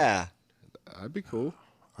like that. Yeah. That'd be cool.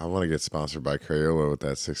 I want to get sponsored by Crayola with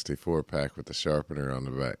that 64 pack with the sharpener on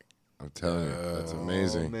the back. I'm telling you, that's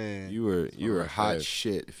amazing. Oh, man. You were my hot fave.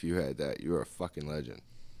 shit if you had that. You were a fucking legend.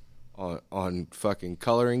 On fucking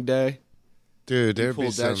coloring day, Dude, you there'd be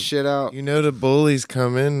pulled some. that shit out. You know the bullies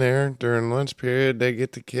come in there during lunch period. They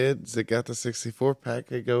get the kids that got the 64 pack.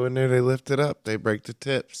 They go in there. They lift it up. They break the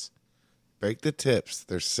tips.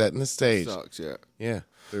 They're setting the stage. Sucks, yeah. Yeah,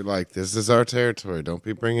 they're like, this is our territory. Don't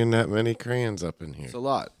be bringing that many crayons up in here. It's a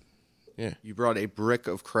lot. Yeah. You brought a brick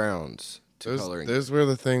of crowns to coloring. Those were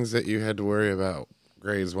the things that you had to worry about.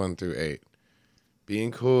 Grades 1 through 8. Being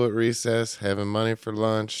cool at recess, having money for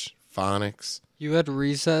lunch, phonics. You had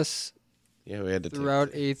recess Yeah, we had to throughout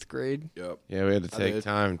 8th grade. Yep. Yeah, we had to I take did.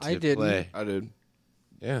 time to I didn't. play. I did.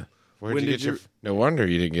 Yeah. Where'd When you did get your? you- No wonder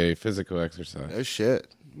you didn't get any physical exercise. No shit.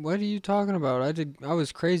 What are you talking about? I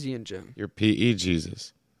was crazy in gym. Your PE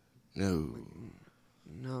Jesus. No.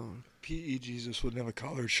 No. P.E. Jesus wouldn't have a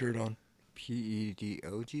collared shirt on.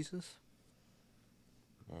 PEDO Jesus?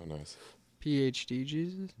 Oh, nice. PhD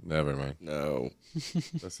Jesus? Never mind. No.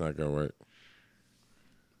 That's not gonna work.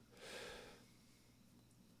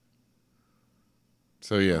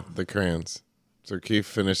 So yeah, the crayons. So Keith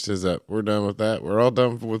finished his up. We're done with that. We're all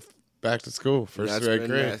done with back to school. First That's grade been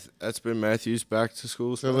grade. that's been Matthew's back to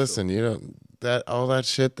school. So special. listen, you know that all that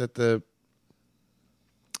shit that the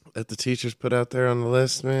teachers put out there on the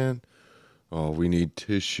list, man. Oh, we need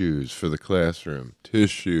tissues for the classroom.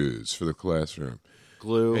 Tissues for the classroom.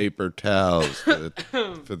 glue. Paper towels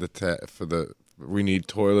we need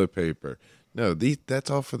toilet paper. No, that's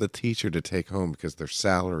all for the teacher to take home because their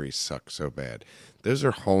salaries suck so bad. Those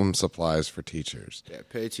are home supplies for teachers. Yeah,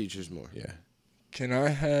 pay teachers more. Yeah. Can I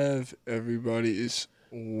have everybody's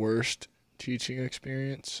worst teaching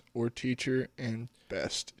experience or teacher and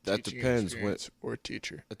best That teaching depends experience or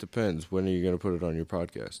teacher? It depends. When are you going to put it on your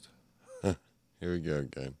podcast? Here we go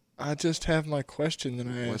again. I just have my question that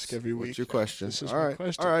I ask every week. What's your question? This is all my right.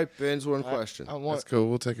 question. All right, Ben's one question. I That's want. cool.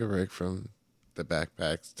 We'll take a break from the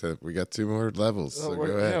backpacks to we got 2 more levels. So go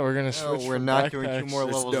ahead. Yeah, we're gonna switch. we're from not doing 2 backpacks. more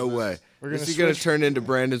There's levels. no of this. way. We're This gonna is going to switch- turn into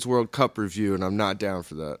Brandon's World Cup review, and I'm not down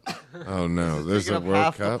for that. Oh no, there's Taking a up World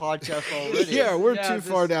half Cup. the podcast already. yeah, we're Yeah, too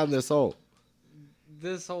far down this hole.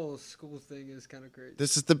 This whole school thing is kind of crazy.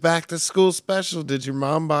 This is the back to school special. Did your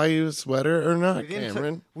mom buy you a sweater or not,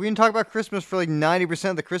 Cameron? We didn't talk about Christmas for like 90%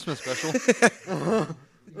 of the Christmas special.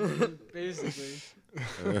 Basically.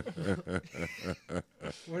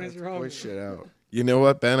 What is wrong? Point shit out. You know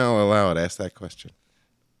what, Ben? I'll allow it. Ask that question.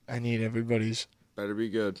 I need everybody's Better be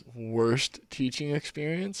good. worst teaching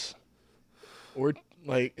experience, or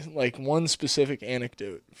like one specific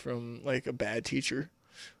anecdote from like a bad teacher,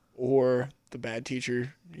 or the bad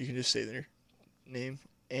teacher. You can just say their name,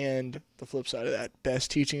 and the flip side of that,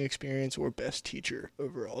 best teaching experience or best teacher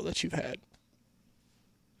overall that you've had.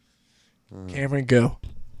 Cameron, go.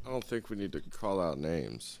 I don't think we need to call out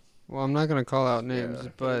names. Well, I'm not gonna call out names, Yeah.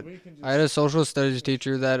 but I had a social studies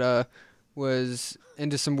teacher that was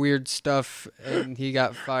into some weird stuff, and he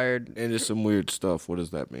got fired. Into some weird stuff. What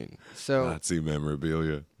does that mean? So Nazi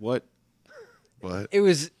memorabilia. What? What? it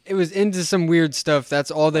was into some weird stuff. That's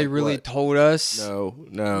all they Like really what? told us.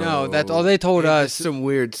 No. That's all they told Into us. Some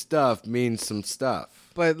weird stuff means some stuff.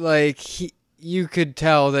 But like you could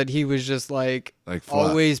tell that he was just like fluff.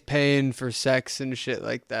 always paying for sex and shit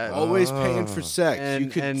like that. Always paying for sex. You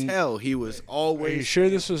And- could and- tell he was Are you always. sure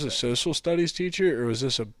this was a social studies teacher or was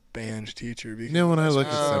this a band teacher? Because You know when I look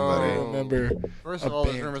at I somebody, remember. First of A all,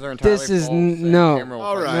 those band. rumors are entirely This is false. and no. Cameron will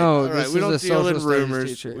All fight right, me. No, all right. this We is don't a deal in social studies rumors.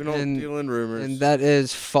 teacher, We don't and- deal in rumors. And that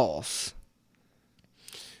is false.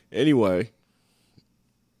 Anyway,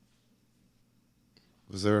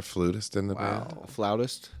 was there a flutist in the band? a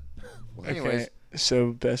flautist. Anyways, Okay,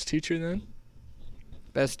 so best teacher then?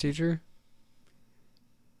 Best teacher?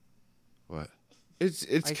 What? It's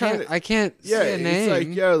I kind can't. of I can't yeah. say a name.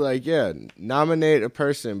 It's like nominate a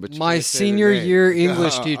person. But you My can't say their senior name. year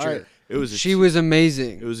English all teacher. right. It was. She was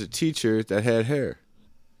amazing. It was a teacher that had hair.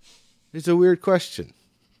 It's a weird question.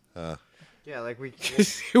 yeah, like we.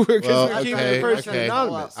 We're Well, keeping okay, the person okay.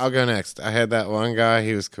 anonymous. I'll go next. I had that one guy.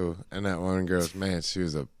 He was cool. And that one girl, man, she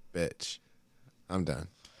was a bitch. I'm done.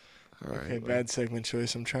 All right. Okay, bad segment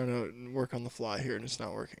choice. I'm trying to work on the fly here and it's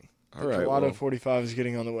not working. All right. Gelato Well, 45 is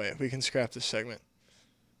getting on the way. We can scrap this segment.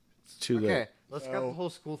 it's too late. Okay, let's scrap the whole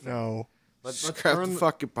school thing. No. Let's Scrap burn the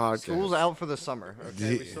fucking podcast. School's out for the summer.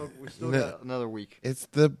 Okay, we still No. got another week. It's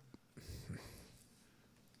the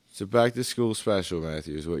So back to school special,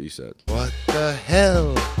 Matthew, is what you said. what the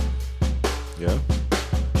hell? Yeah.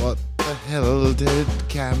 What the hell did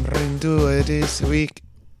Cameron do this week?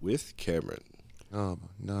 With Cameron, Oh,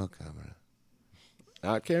 no, Cameron.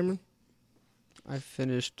 not Cameron. I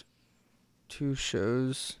finished 2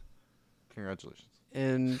 shows Congratulations.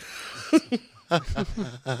 and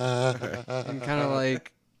and kind of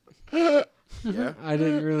like Yeah. I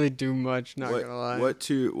didn't really do much. Not gonna lie. What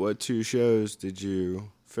two shows did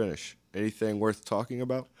you finish? Anything worth talking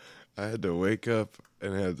about? I had to wake up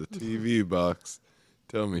and have the TV box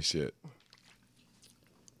tell me shit.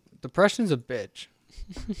 Depression's a bitch.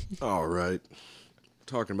 All right.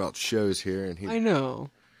 Talking about shows here, and I know.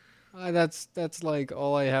 That's like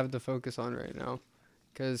all I have to focus on right now,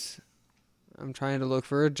 because I'm trying to look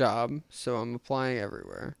for a job, so I'm applying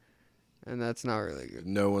everywhere, and that's not really good.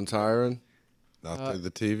 no one's hiring. Not through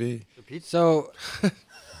the TV. So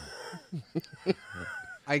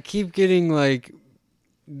I keep getting like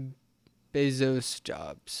Bezos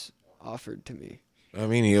jobs offered to me. I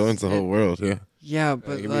mean, he owns the whole world, yeah. Yeah,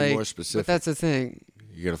 but give me like, more specific. but that's the thing.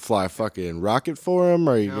 You gonna fly a fucking rocket for him,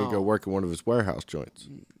 or are you gonna No. go work in one of his warehouse joints?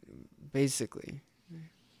 Basically,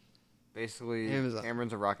 Basically, Amazon.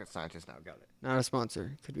 Cameron's a rocket scientist now. Got it. not a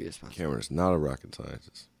sponsor. Could be a sponsor. Cameron's not a rocket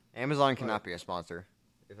scientist. Amazon cannot be a sponsor.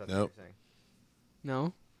 If that's Nope. what you're saying.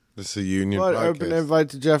 No. This is a union What? podcast. Open invite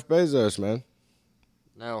to Jeff Bezos, man.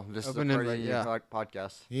 No, this Open is a party invite, union yeah.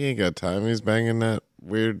 podcast He ain't got time. He's banging that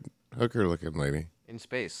weird hooker-looking lady in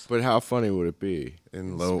space. But how funny would it be?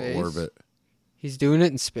 in low space? orbit. He's doing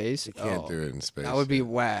it in space. You can't Oh, do it in space. That would be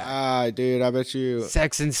whack. Ah, dude, I bet you.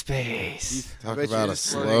 Sex in space. Talk bet you about a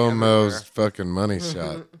it's floating slow-mo everywhere. fucking money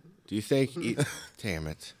shot. Do you think? Damn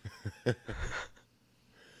it!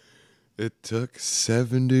 It took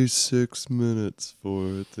 76 minutes for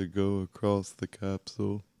it to go across the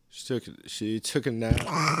capsule. She took a nap.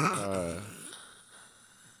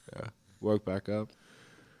 Yeah, woke back up.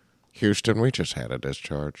 Houston, we just had a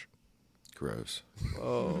discharge. Gross.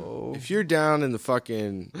 Whoa. If you're down in the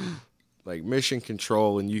fucking like mission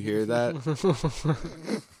control and you hear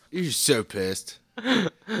that, you're so pissed.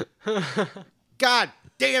 God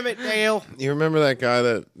damn it, Dale! You remember that guy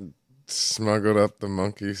that smuggled up the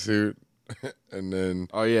monkey suit and then...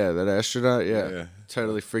 Oh yeah, that astronaut. Yeah, Yeah.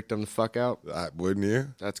 totally freaked him the fuck out. wouldn't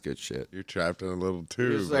you? That's good shit. You're trapped in a little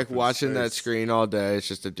tube. It's like up in watching that space. screen all day. It's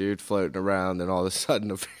just a dude floating around, and all of a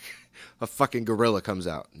sudden a fucking gorilla comes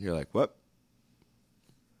out, and you're like, "What?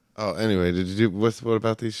 Oh, anyway, did you do what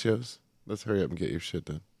about these shows? Let's hurry up and get your shit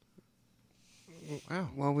done. Wow.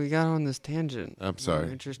 Well, we got on this tangent. I'm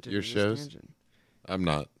sorry. interested Your in this shows? tangent. I'm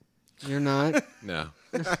not. You're not? No.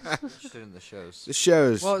 Interested in the shows. The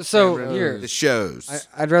shows. Well, so Cameron, here. The shows.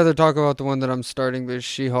 I'd rather talk about the one that I'm starting, but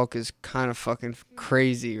She-Hulk is kind of fucking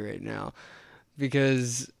crazy right now.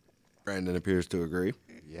 Because... Brandon appears to agree.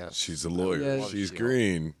 Yes. She's a lawyer. Yeah. She's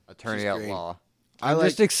green. Attorney She's at green. law. I'm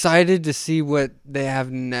just excited to see what they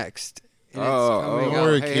have next. And it's coming Don't out.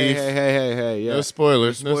 worry, hey, Keith. hey, yeah. No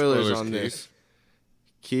spoilers. No spoilers on Keith. this.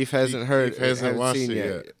 Keith hasn't heard. Keith hasn't watched seen it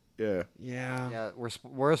yet. yet. Yeah. Yeah,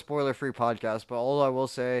 we're a spoiler-free podcast, but all I will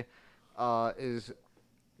say is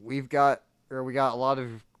we got a lot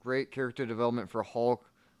of great character development for Hulk.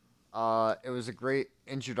 It was a great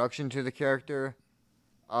introduction to the character.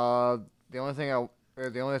 The only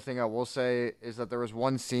thing I will say is that there was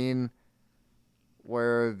one scene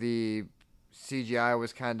where the CGI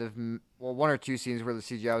was kind of one or two scenes where the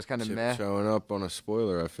CGI was kind of meh. Showing up on a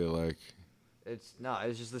spoiler, I feel like. It's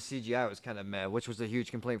just the CGI was kind of meh, which was a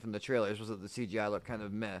huge complaint from the trailers, was that the CGI looked kind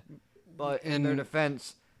of meh. But in their And-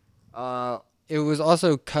 defense, It was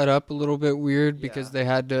also cut up a little bit weird because Yeah. they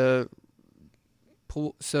had to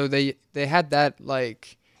pull. So they had that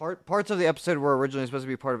like parts of the episode were originally supposed to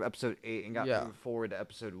be part of episode 8 and got Yeah. moved forward to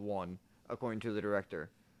episode 1, according to the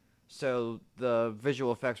director. So the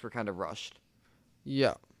visual effects were kind of rushed.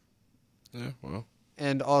 yeah, Yeah, well.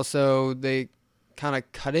 and also they kind of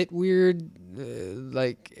cut it weird,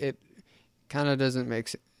 like it kind of doesn't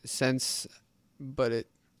make sense, but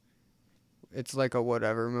it's like a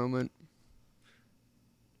whatever moment.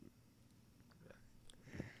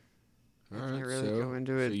 All I can't right, really so, go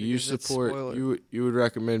into it So you because it's support spoiler. you would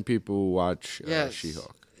recommend people watch Yes.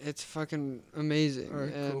 She-Hulk. It's fucking amazing, All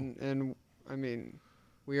right, cool. and I mean,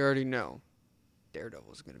 we already know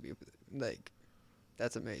Daredevil's gonna be like,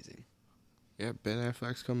 that's amazing. Yeah, Ben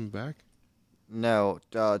Affleck's coming back. No,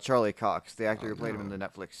 Charlie Cox, the actor Oh, who played him no. in the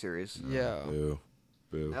Netflix series. Yeah. Boo.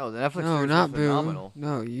 No, the Netflix No, series not was phenomenal. Boo.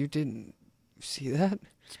 No, you didn't see that.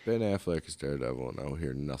 It's Ben Affleck as Daredevil, and I will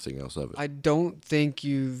hear nothing else of it. I don't think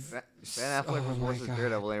you've. Ben Affleck Oh was my worse as God.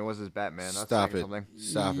 Daredevil than he was as Batman. That's Stop saying it. something.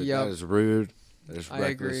 Stop it. Yep. That is rude. That is I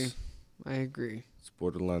reckless. agree. I agree. It's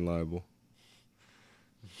borderline liable.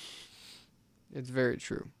 It's very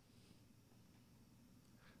true.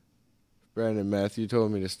 Brandon, Matthew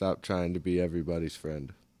told me to stop trying to be everybody's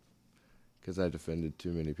friend because I defended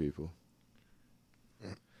too many people.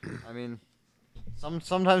 I mean,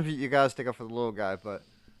 sometimes you gotta stick up for the little guy, but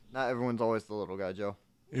not everyone's always the little guy, Joe.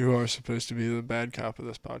 You are supposed to be the bad cop of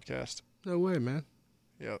this podcast. No way, man.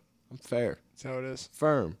 Yep, I'm fair. that's how it is.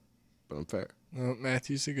 Firm, but I'm fair. No,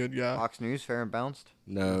 Matthew's a good guy. Fox News, fair and balanced.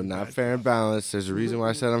 No, not fair and balanced. There's a reason why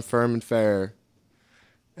I said I'm firm and fair.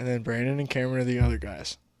 And then Brandon and Cameron are the other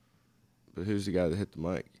guys. But who's the guy that hit the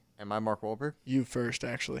mic? Am I Mark Wahlberg? You first,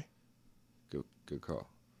 actually. Good call.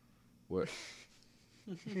 What?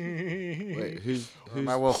 Wait, who's Or am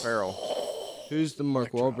I Will Ferrell? who's the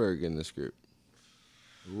Mark Wahlberg in this group?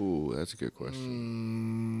 Ooh, that's a good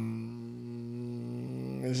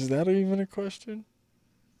question. Is that even a question?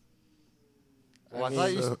 Well, I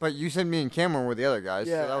thought you, but you said me and Cameron were the other guys.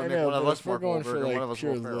 so that would make one of but us if we're Mark going Wahlberg for and one like of us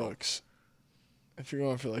pure Will Ferrell. looks, if you're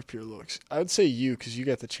going for like pure looks, I would say you because you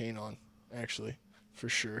got the chain on, actually, for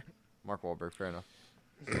sure. Mark Wahlberg, fair enough.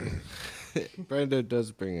 Brando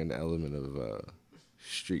does bring an element of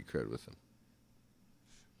street cred with him.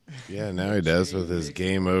 Yeah, now he does with his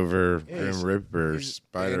Game Over Yeah, Grim Reaper he's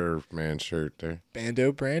Spider-Man shirt there.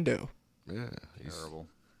 Bando Brando. Yeah, he's Terrible.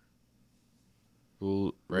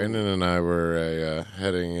 cool. Brandon and I were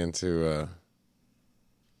heading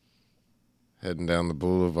down the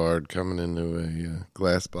boulevard, coming into a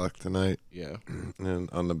glass block tonight. Yeah. And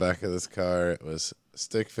on the back of this car, it was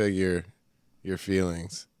stick figure, your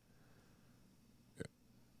feelings.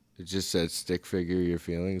 It just said stick figure your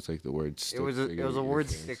feelings, like the word stick It was a figure word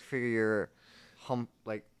your stick feelings. figure,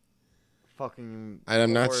 like fucking.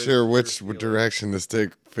 I'm not words sure your which feelings. direction the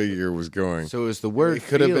stick figure was going. So it was the word It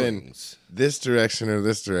could have been feelings. this direction or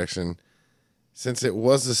this direction. Since it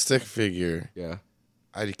was a stick figure, Yeah.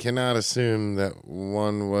 I cannot assume that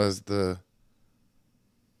one was the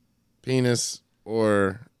penis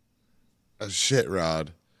or a shit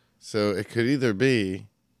rod. So it could either be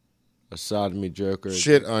A sodomy joke or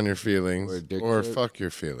shit on your feelings or a dick or joke. fuck your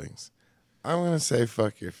feelings. I'm going to say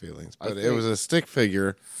fuck your feelings. I But it think- was a stick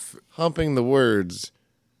figure humping the words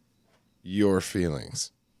your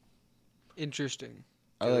feelings. Interesting.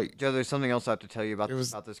 I like Joe, there's something else I have to tell you about It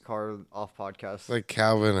was- this car off podcast. It's like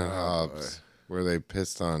Calvin and Oh, Hobbes, where they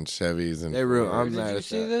pissed on Chevys and They ruined- Fords. I'm Did mad you at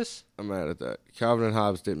see that. this? I'm mad at that. Calvin and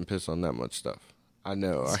Hobbes didn't piss on that much stuff. I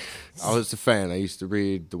know. I was a fan. I used to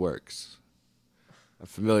read the works. I'm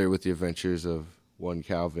familiar with the adventures of one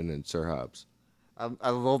Calvin and Sir Hobbs. I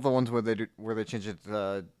love the ones where they change it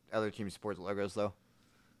to other team sports logos though.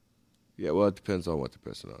 Yeah, well, it depends on what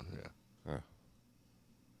they're pissing on. Yeah. Huh.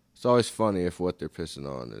 It's always funny if what they're pissing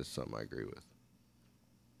on is something I agree with.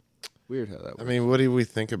 Weird how that works. I mean, what do we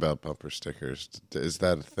think about bumper stickers? Is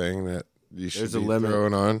that a thing that you should There's a be limit.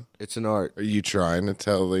 throwing on? It's an art. Are you trying to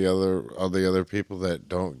tell all the other people that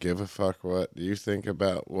don't give a fuck what you think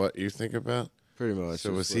about what you think about? Pretty much. So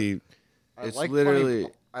It's was like- he? It's like literally.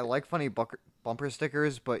 I like funny bumper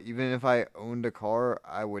stickers, but even if I owned a car,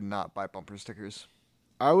 I would not buy bumper stickers.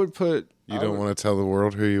 I would put. You don't want to tell the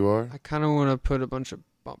world who you are? I kind of want to put a bunch of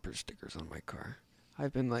bumper stickers on my car.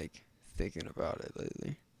 I've been like thinking about it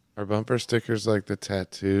lately. Are bumper stickers like the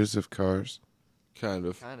tattoos of cars? Kind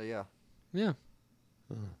of. Kinda, yeah. Yeah.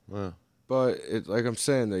 Wow. But it's like I'm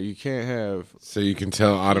saying that you can't have. So you can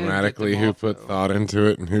tell automatically them who off, put though. thought into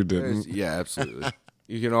it and who didn't. Yeah, absolutely.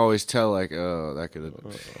 You can always tell, like, oh, that could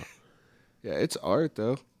have. Yeah, it's art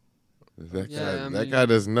though. That Yeah, guy, I that mean, guy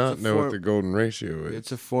does not it's a know what form- the golden ratio is.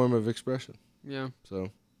 It's a form of expression. Yeah. So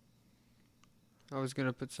I was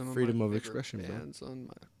gonna put some Freedom of, of my expression, bro. bands on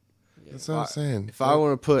my. Yeah. That's what I'm saying. if I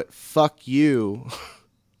want to put "fuck you"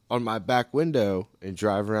 on my back window and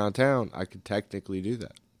drive around town, I could technically do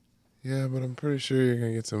that. Yeah, but I'm pretty sure you're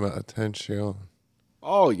gonna get some attention.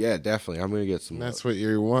 Oh yeah, definitely. I'm gonna get some. And that's love. what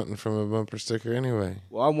you're wanting from a bumper sticker anyway.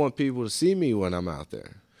 Well, I want people to see me when I'm out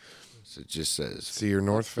there. So it just says See your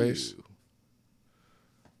North "fuck Face.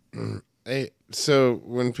 you." Hey, so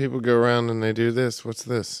when people go around and they do this, what's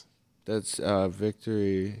this? That's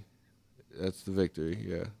victory. That's the victory.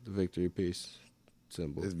 Yeah, the victory piece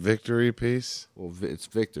symbol. Is victory peace? Well, it's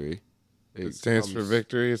victory. It stands for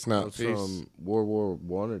victory. It's not comes peace. from World War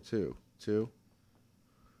One or two. Two.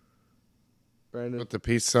 Brandon. But the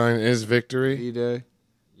peace sign is victory. D-Day.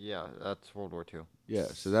 Yeah, that's World War II. Yeah,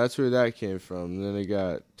 so that's where that came from. And then it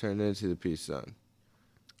got turned into the peace sign.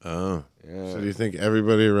 Oh. Yeah. So do you think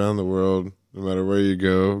everybody around the world, no matter where you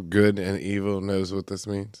go, good and evil, knows what this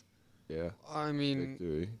means? Yeah. I mean,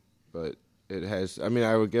 Victory. But it has. I mean,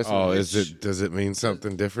 I would guess. Oh, is it? Does it mean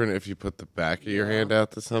something different if you put the back of your Yeah. hand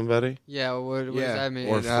out to somebody? yeah. What does that mean?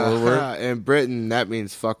 Or And, forward? in Britain, that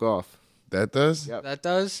means fuck off. That does? Yep. That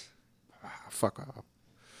does. Fuck off.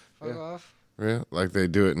 Fuck Yeah. off. Real? Like they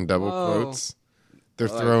do it in double Whoa. quotes? They're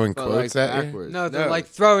throwing But, quotes like, at you? backwards. No, they're like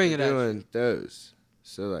throwing it they're at you. doing those.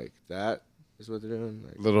 So like that is what they're doing.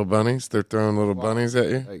 Like, Little bunnies? They're throwing little bunnies at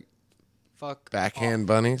you? like Fuck. Backhand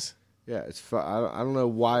bunnies? yeah, it's. I don't know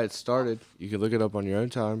why it started. You can look it up on your own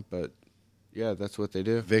time, but yeah, that's what they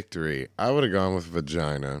do. Victory. I would have gone with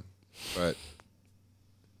vagina, but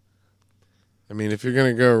I mean, if you're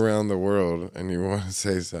gonna go around the world and you want to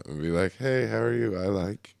say something, be like, "Hey, how are you? I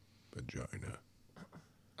like vagina."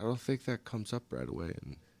 I don't think that comes up right away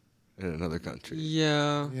in another country.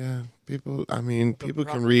 Yeah. Yeah, people. I mean, people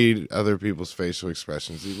can read other people's facial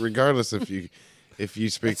expressions, regardless if you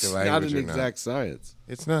speak the It's language not an or exact science.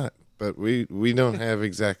 It's not, but we don't have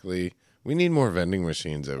exactly. We need more vending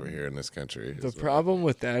machines over here in this country. The is what- problem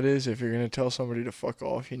with that is if you're gonna tell somebody to fuck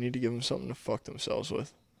off, you need to give them something to fuck themselves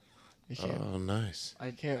with. You can't. Oh, nice.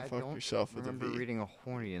 I can't fuck don't yourself with a remember V. reading a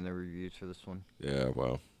horny in the reviews for this one. Yeah,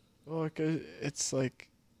 well, Well, it's like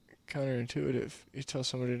counterintuitive. You tell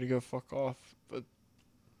somebody to go fuck off, but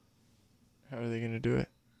how are they gonna do it?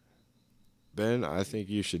 Ben, I think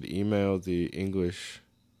you should email the English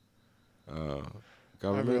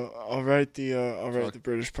government. I'll write the Fuck. the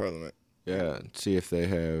British Parliament. Yeah, and see if they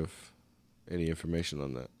have any information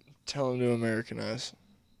on that. Tell them to Americanize.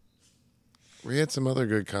 We had some other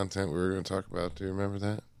good content we were going to talk about. Do you remember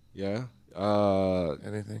that? Yeah.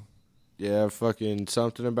 Anything? Yeah, fucking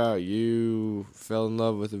something about you fell in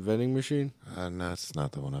love with a vending machine. No, it's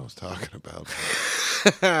not the one I was talking about.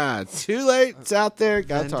 Too late. It's out there.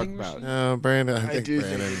 Gotta talk Vending about it. No, Brandon. I I think do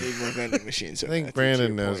Brandon. think we need more vending machines. I think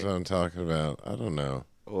Brandon knows what I'm talking about. I don't know.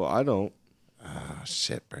 Well, I don't. Oh,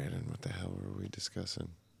 shit, Brandon. What the hell were we discussing?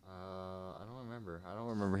 I don't remember. I don't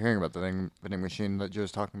remember hearing about the vending machine that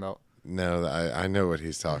Joe's talking about. No, I know what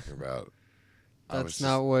he's talking about. That's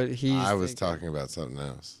not what he's. I was thinking. talking about something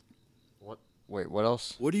else. Wait, what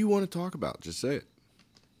else? What do you want to talk about? Just say it.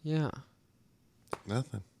 Yeah.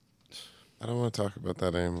 Nothing. I don't want to talk about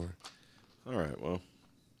that anymore. All right. Well,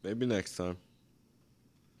 maybe next time.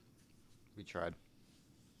 We tried.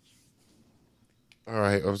 All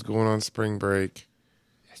right, I was going on spring break,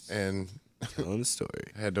 and Telling the story.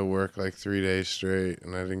 I had to work like 3 days straight,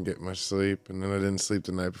 and I didn't get much sleep. And then I didn't sleep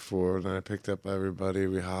the night before. And then I picked up everybody.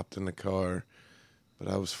 We hopped in the car, but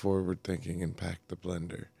I was forward thinking and packed the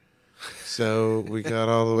blender. So we got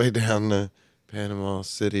all the way down to Panama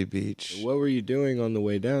City Beach. What were you doing on the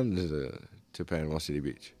way down to Panama City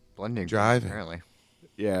Beach? Blending. Driving. Apparently.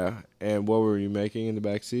 Yeah, and what were you making in the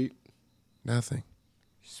back seat? Nothing.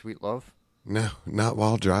 Sweet love. No, not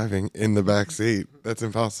while driving in the back seat. That's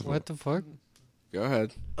impossible. What the fuck? Go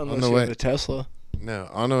ahead. Unless the you way- have a Tesla. No,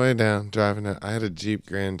 on the way down, driving it, I had a Jeep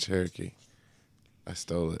Grand Cherokee. I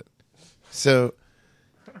stole it. So,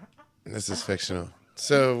 this is fictional.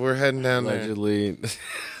 So, we're heading down there. Allegedly.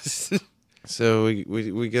 So,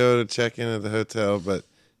 we go to check in at the hotel, but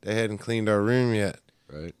they hadn't cleaned our room yet.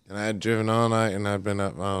 Right. And I had driven all night, and I'd been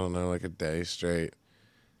up, I don't know, like a day straight.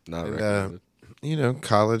 Not And, recommended. You know,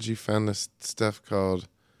 college, you found this stuff called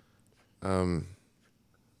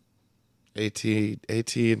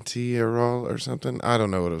AT&T or something. I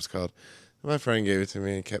don't know what it was called. My friend gave it to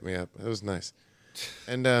me and kept me up. It was nice.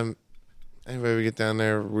 And anyway, we get down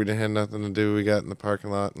there. We didn't have nothing to do. We got in the parking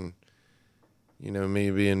lot, and you know, me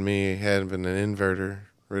being me, had been an inverter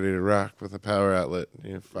ready to rock with a power outlet.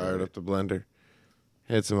 You know, fired up the blender,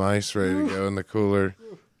 had some ice ready to go in the cooler,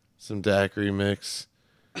 some daiquiri mix.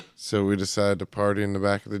 So we decided to party in the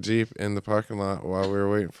back of the Jeep in the parking lot while we were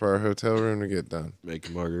waiting for our hotel room to get done.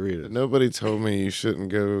 Making margaritas. But nobody told me you shouldn't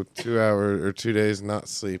go 2 hours or 2 days not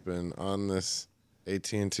sleeping on this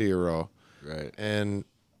AT&T roll Right. and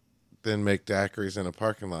then make daiquiris in a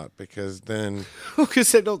parking lot, because then,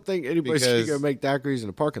 Because I don't think anybody's Because- going to make daiquiris in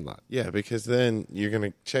a parking lot. yeah, because then you're going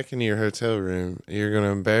to check into your hotel room, you're going to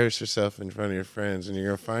embarrass yourself in front of your friends, and you're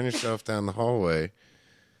going to find yourself down the hallway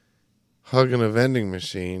hugging a vending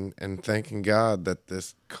machine and thanking God that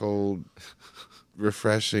this cold,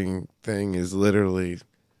 refreshing thing is literally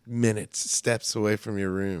steps away from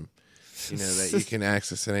your room, you know, that you can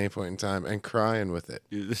access at any point in time, and crying with it.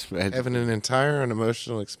 You just imagine. Having an entire and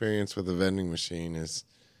emotional experience with a vending machine is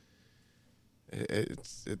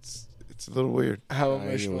it's a little weird. How Crying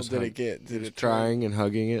emotional was did hug- it get? Did it Trying and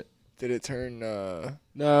hugging it. Did it turn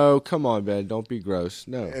No, come on, Ben. Don't be gross.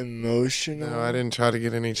 No. emotional? No, I didn't try to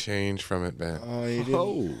get any change from it, Ben. Oh, you didn't.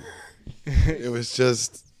 Oh. It was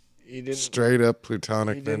just You didn't. straight up You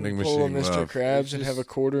plutonic vending didn't pull a machine Mr. love. Krabs It's and have a just-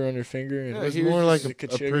 quarter on your finger. And Yeah, It was he was more like just a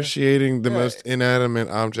Kachiga. appreciating the Yeah. most inanimate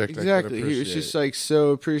object I could Exactly. appreciate. He was just like so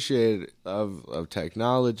appreciative of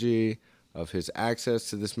technology, of his access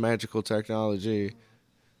to this magical technology.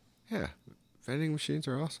 Yeah. Vending machines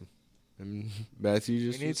are awesome. And Matthew We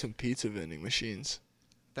just need some pizza vending machines.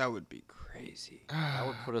 That would be crazy. That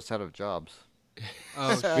would put us out of jobs.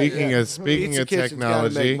 Oh, Speaking Pizza of kitchens gotta make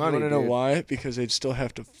technology, money. You want to know dude. why? Because they'd still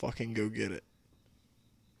have to fucking go get it.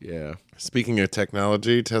 Yeah. speaking of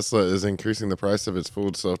technology, Tesla is increasing the price of its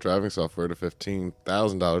full self-driving software to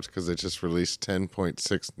 $15,000 because they just released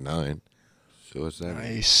 10.69. So what's that?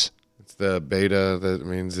 mean? Nice. It's the beta that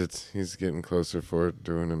means he's getting closer for it,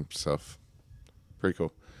 doing himself. Pretty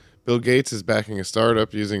cool. Bill Gates is backing a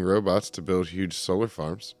startup using robots to build huge solar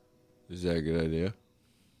farms. Is that a good idea?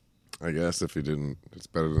 I guess if he didn't, it's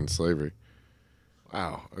better than slavery.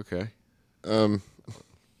 Wow. Okay. Um,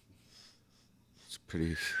 It's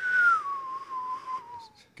pretty.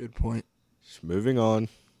 Good point. Just moving on.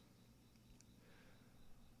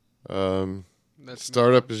 that's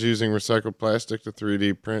startup is using recycled plastic to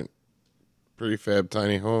 3D print prefab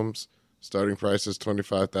tiny homes. Starting price is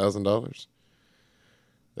 $25,000.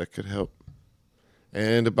 That could help.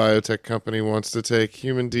 And a biotech company wants to take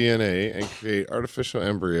human DNA and create artificial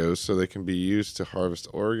embryos so they can be used to harvest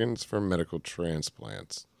organs for medical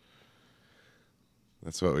transplants.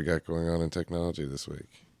 That's what we got going on in technology this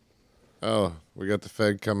week. Oh, we got the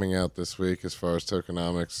Fed coming out this week as far as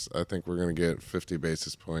tokenomics. I think we're going to get 50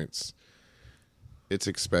 basis points. It's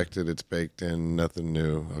expected. It's baked in. Nothing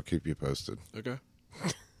new. I'll keep you posted. Okay.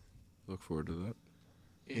 Look forward to that.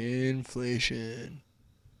 Inflation.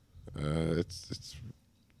 It's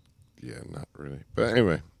yeah, not really. But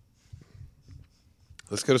anyway,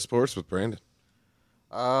 let's go to sports with Brandon.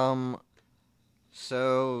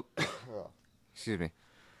 So, excuse me.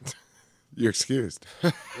 You're excused.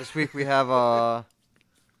 This week we have to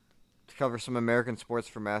cover some American sports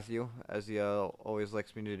for Matthew, as he always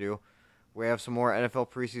likes me to do. We have some more NFL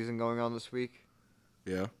preseason going on this week.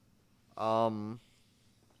 Yeah. I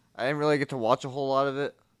didn't really get to watch a whole lot of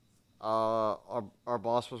it. Our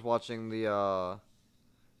boss was watching the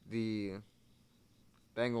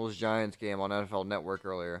Bengals Giants game on NFL Network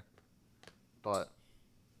earlier, but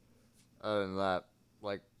other than that,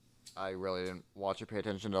 like, I really didn't watch or pay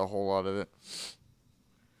attention to a whole lot of it.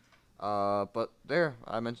 But there,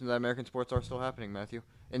 I mentioned that American sports are still happening, Matthew.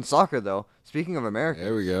 In soccer, though, speaking of American,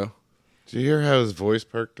 There we go. Did you hear how his voice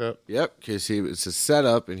perked up? Yep, because it's a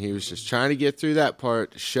setup, and he was just trying to get through that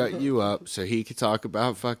part to shut you up so he could talk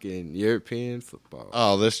about fucking European football.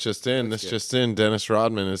 Oh, this just in. Dennis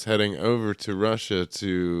Rodman is heading over to Russia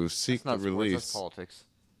to seek the That's not sports, release that's politics.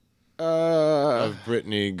 of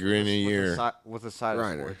Brittany Grenier. With a side of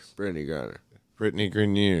Griner. sports. Brittany Griner. Brittany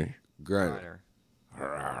Grenier. Griner.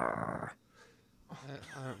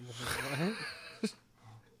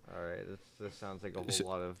 All right, this sounds like a whole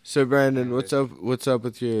lot of So, Brandon, what's up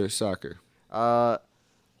with your soccer?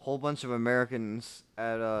 whole bunch of Americans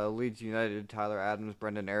at Leeds United: Tyler Adams,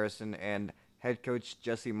 Brendan Harrison, and head coach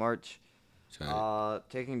Jesse March,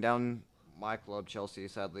 taking down my club Chelsea,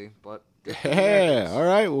 sadly. But Yeah, all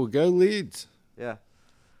right, well, go Leeds. yeah,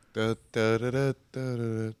 Da, da, da, da, da,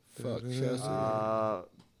 da, Fuck da, Chelsea.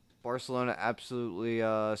 Barcelona absolutely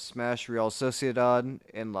smashed Real Sociedad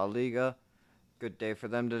in La Liga. Good day for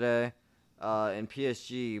them today. And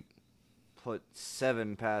PSG put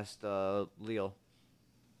 7 past Lille.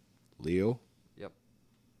 Leo? Yep,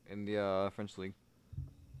 in the French league.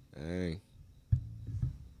 Dang.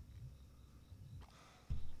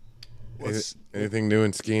 Anything new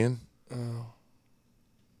in skiing?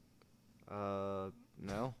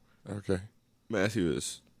 No. Okay. Matthew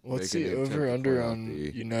is. What's making the an attempt to over-under point out on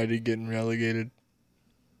the- United getting relegated?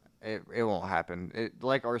 It won't happen.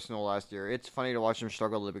 Like Arsenal last year. It's funny to watch them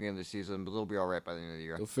struggle at the beginning of the season, but they'll be all right by the end of the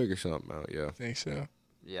year. They'll figure something out, yeah. I think so.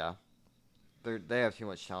 Yeah. They have too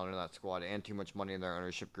much talent in that squad and too much money in their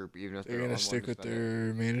ownership group, even if They're they're going to stick with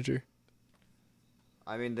their manager?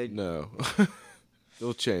 I mean, they No.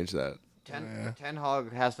 They'll change that. Ten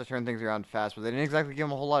Hag has to turn things around fast, but they didn't exactly give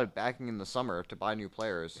him a whole lot of backing in the summer to buy new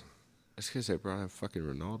players. That's because they brought in fucking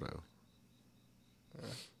Ronaldo.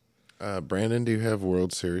 Brandon, do you have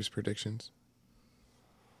World Series predictions?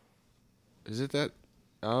 Is it that?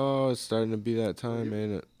 Oh, it's starting to be that time,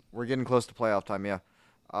 ain't it? We're getting close to playoff time, yeah.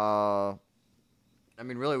 I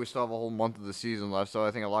mean, really, we still have a whole month of the season left, so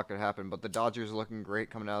I think a lot could happen. But the Dodgers are looking great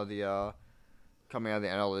coming out of the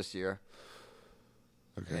NL this year.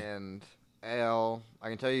 Okay. And AL, I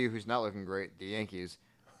can tell you who's not looking great: the Yankees.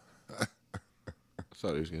 I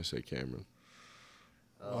thought he was going to say Cameron.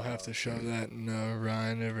 I'll have to shove that in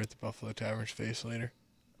Ryan over at the Buffalo Tavern's face later.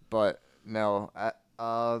 But no, I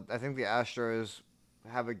think the Astros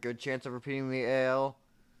have a good chance of repeating the AL.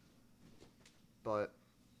 But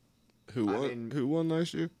Who won? mean- Who won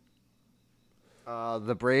last year?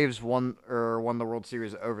 the Braves won the World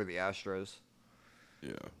Series over the Astros.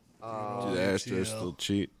 Yeah. Uh, Do the Astros ATL. still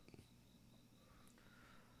cheat?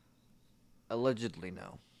 Allegedly,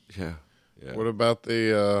 no. Yeah. Yeah. What about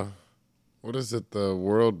the what is it? The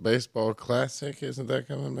World Baseball Classic? Isn't that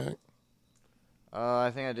coming back?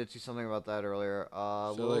 I think I did see something about that earlier.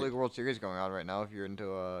 Little like- League World Series going on right now. If you're into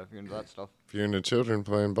that stuff. If you're into children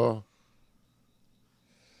playing ball.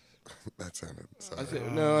 That sounded I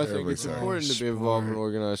think terribly it's sorry. important to be involved in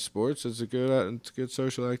organized sports. It's a good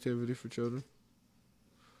social activity for children.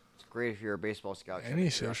 It's great if you're a baseball scout. Any trying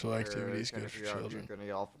to figure out social if activity you're is gonna good for figure out if children. You're going to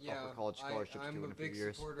get off a college scholarships I'm too a in a few big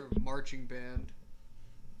years. supporter of marching band.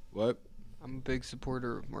 What? I'm a big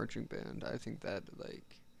supporter of marching band. I think that That is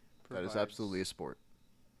provides- absolutely a sport.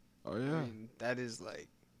 Oh I yeah. mean, that is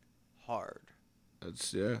hard.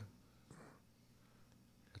 That's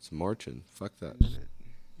It's marching. Fuck that.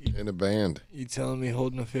 In a band. You telling me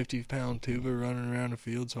holding a 50-pound tuba running around a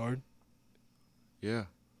field's hard? Yeah.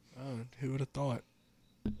 Oh, who would have thought?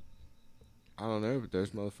 I don't know, but those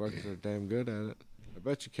motherfuckers are damn good at it. I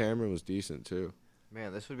bet you Cameron was decent too.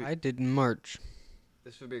 Man, this would I didn't march.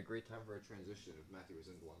 be a great time for a transition if Matthew was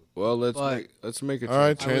into one. Well, let's But- make a All right, I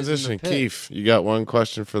was in the transition. pit. Keith, you got one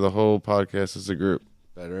question for the whole podcast as a group.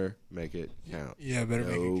 better make it count. Yeah, better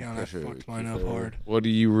make No it count. I pressure, fucked mine keep up it- hard. What do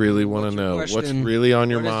you really want What's to your know? What's question? really on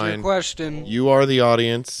your What is your mind? question? You are the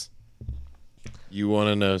audience. You want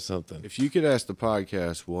to know something. If you could ask the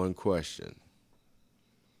podcast one question,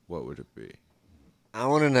 what would it be? I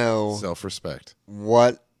want to know Self-respect.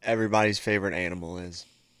 what everybody's favorite animal is.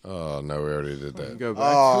 Oh, no, we already did We can that. go back.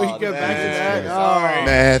 Oh, we can go back to man. that. Sorry.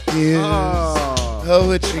 Matthews. Oh.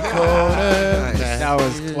 Poetry Corner. That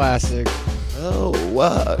was classic.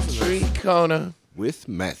 Poetry Corner. With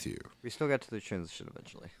Matthew. We still got to the transition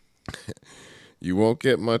eventually. You won't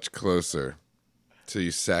get much closer till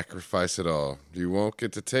you sacrifice it all. You won't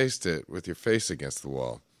get to taste it with your face against the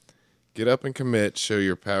wall. Get up and commit. Show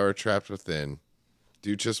your power trapped within.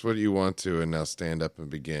 Do just what you want to, and now stand up and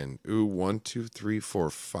begin. Ooh, 1, 2, 3, 4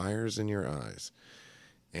 fires in your eyes.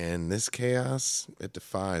 And this chaos, it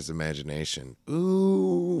defies imagination.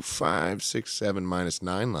 Ooh, 5, 6, 7, minus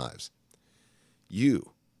 9 lives.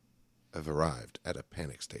 You have arrived at a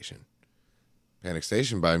panic station. Panic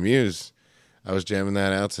Station by Muse. I was jamming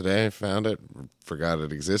that out today. Found it. Forgot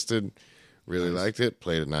it existed. Really liked it.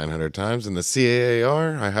 Played it 900 times. And the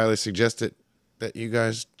CAAR, I highly suggest it that you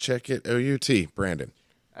guys check it. OUT. Brandon.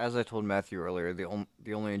 As I told Matthew earlier, the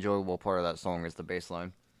only enjoyable part of that song is the bass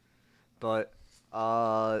line. But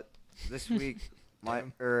this week,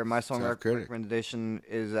 my song recommendation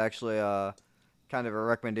is actually kind of a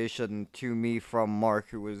recommendation to me from Mark,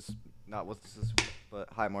 who was not with us this week. But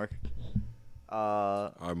hi, Mark.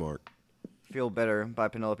 Hi, Mark. Feel Better by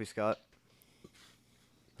Penelope Scott.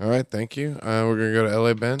 All right, thank you. We're going to go to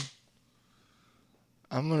LA Ben.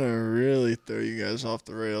 I'm going to really throw you guys off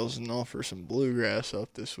the rails and offer some bluegrass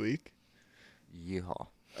up this week. Yeehaw.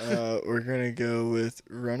 We're going to go with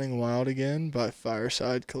Running Wild Again by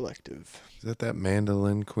Fireside Collective. Is that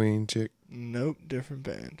mandolin queen chick? Nope, different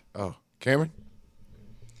band. Oh, Cameron?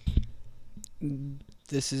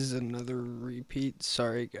 This is another repeat.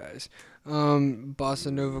 Sorry, guys.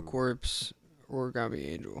 Bossa Nova Corpse, Origami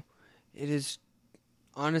Angel. It is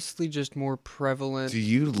honestly just more prevalent. Do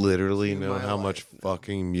you literally in know my how life much now.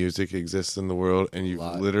 fucking music exists in the world? And you've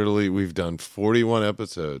Lot. we've done 41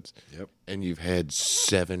 episodes. Yep. And you've had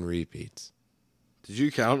 7 repeats. Did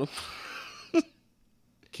you count them?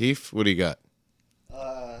 Keith, what do you got?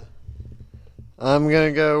 I'm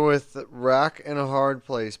gonna go with "Rock in a Hard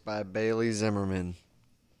Place" by Bailey Zimmerman.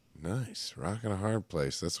 Nice. Rock in a hard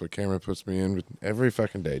place. That's what Cameron puts me in with every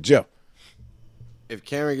fucking day. Joe. If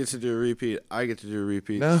Cameron gets to do a repeat, I get to do a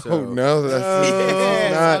repeat. No, so. no, that's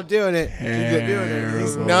Yes, not. I'm doing it. Keep doing it.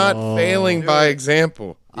 He's not failing by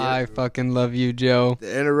example. I fucking love you, Joe.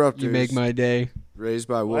 The Interrupters. You make my day. Raised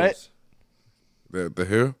by What? Wolves. The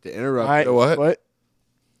who? The Interrupters. All right, The what?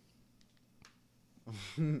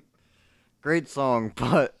 What? Great song,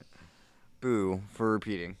 but boo for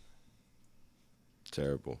repeating.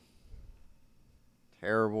 Terrible.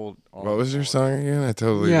 Terrible. What was your song again? I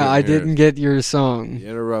totally Yeah, I hear it. didn't get your song. The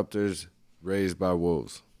Interrupters. Raised by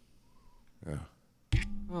Wolves.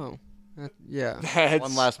 Oh, yeah. That's,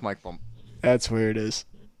 One last mic bump. that's where it is.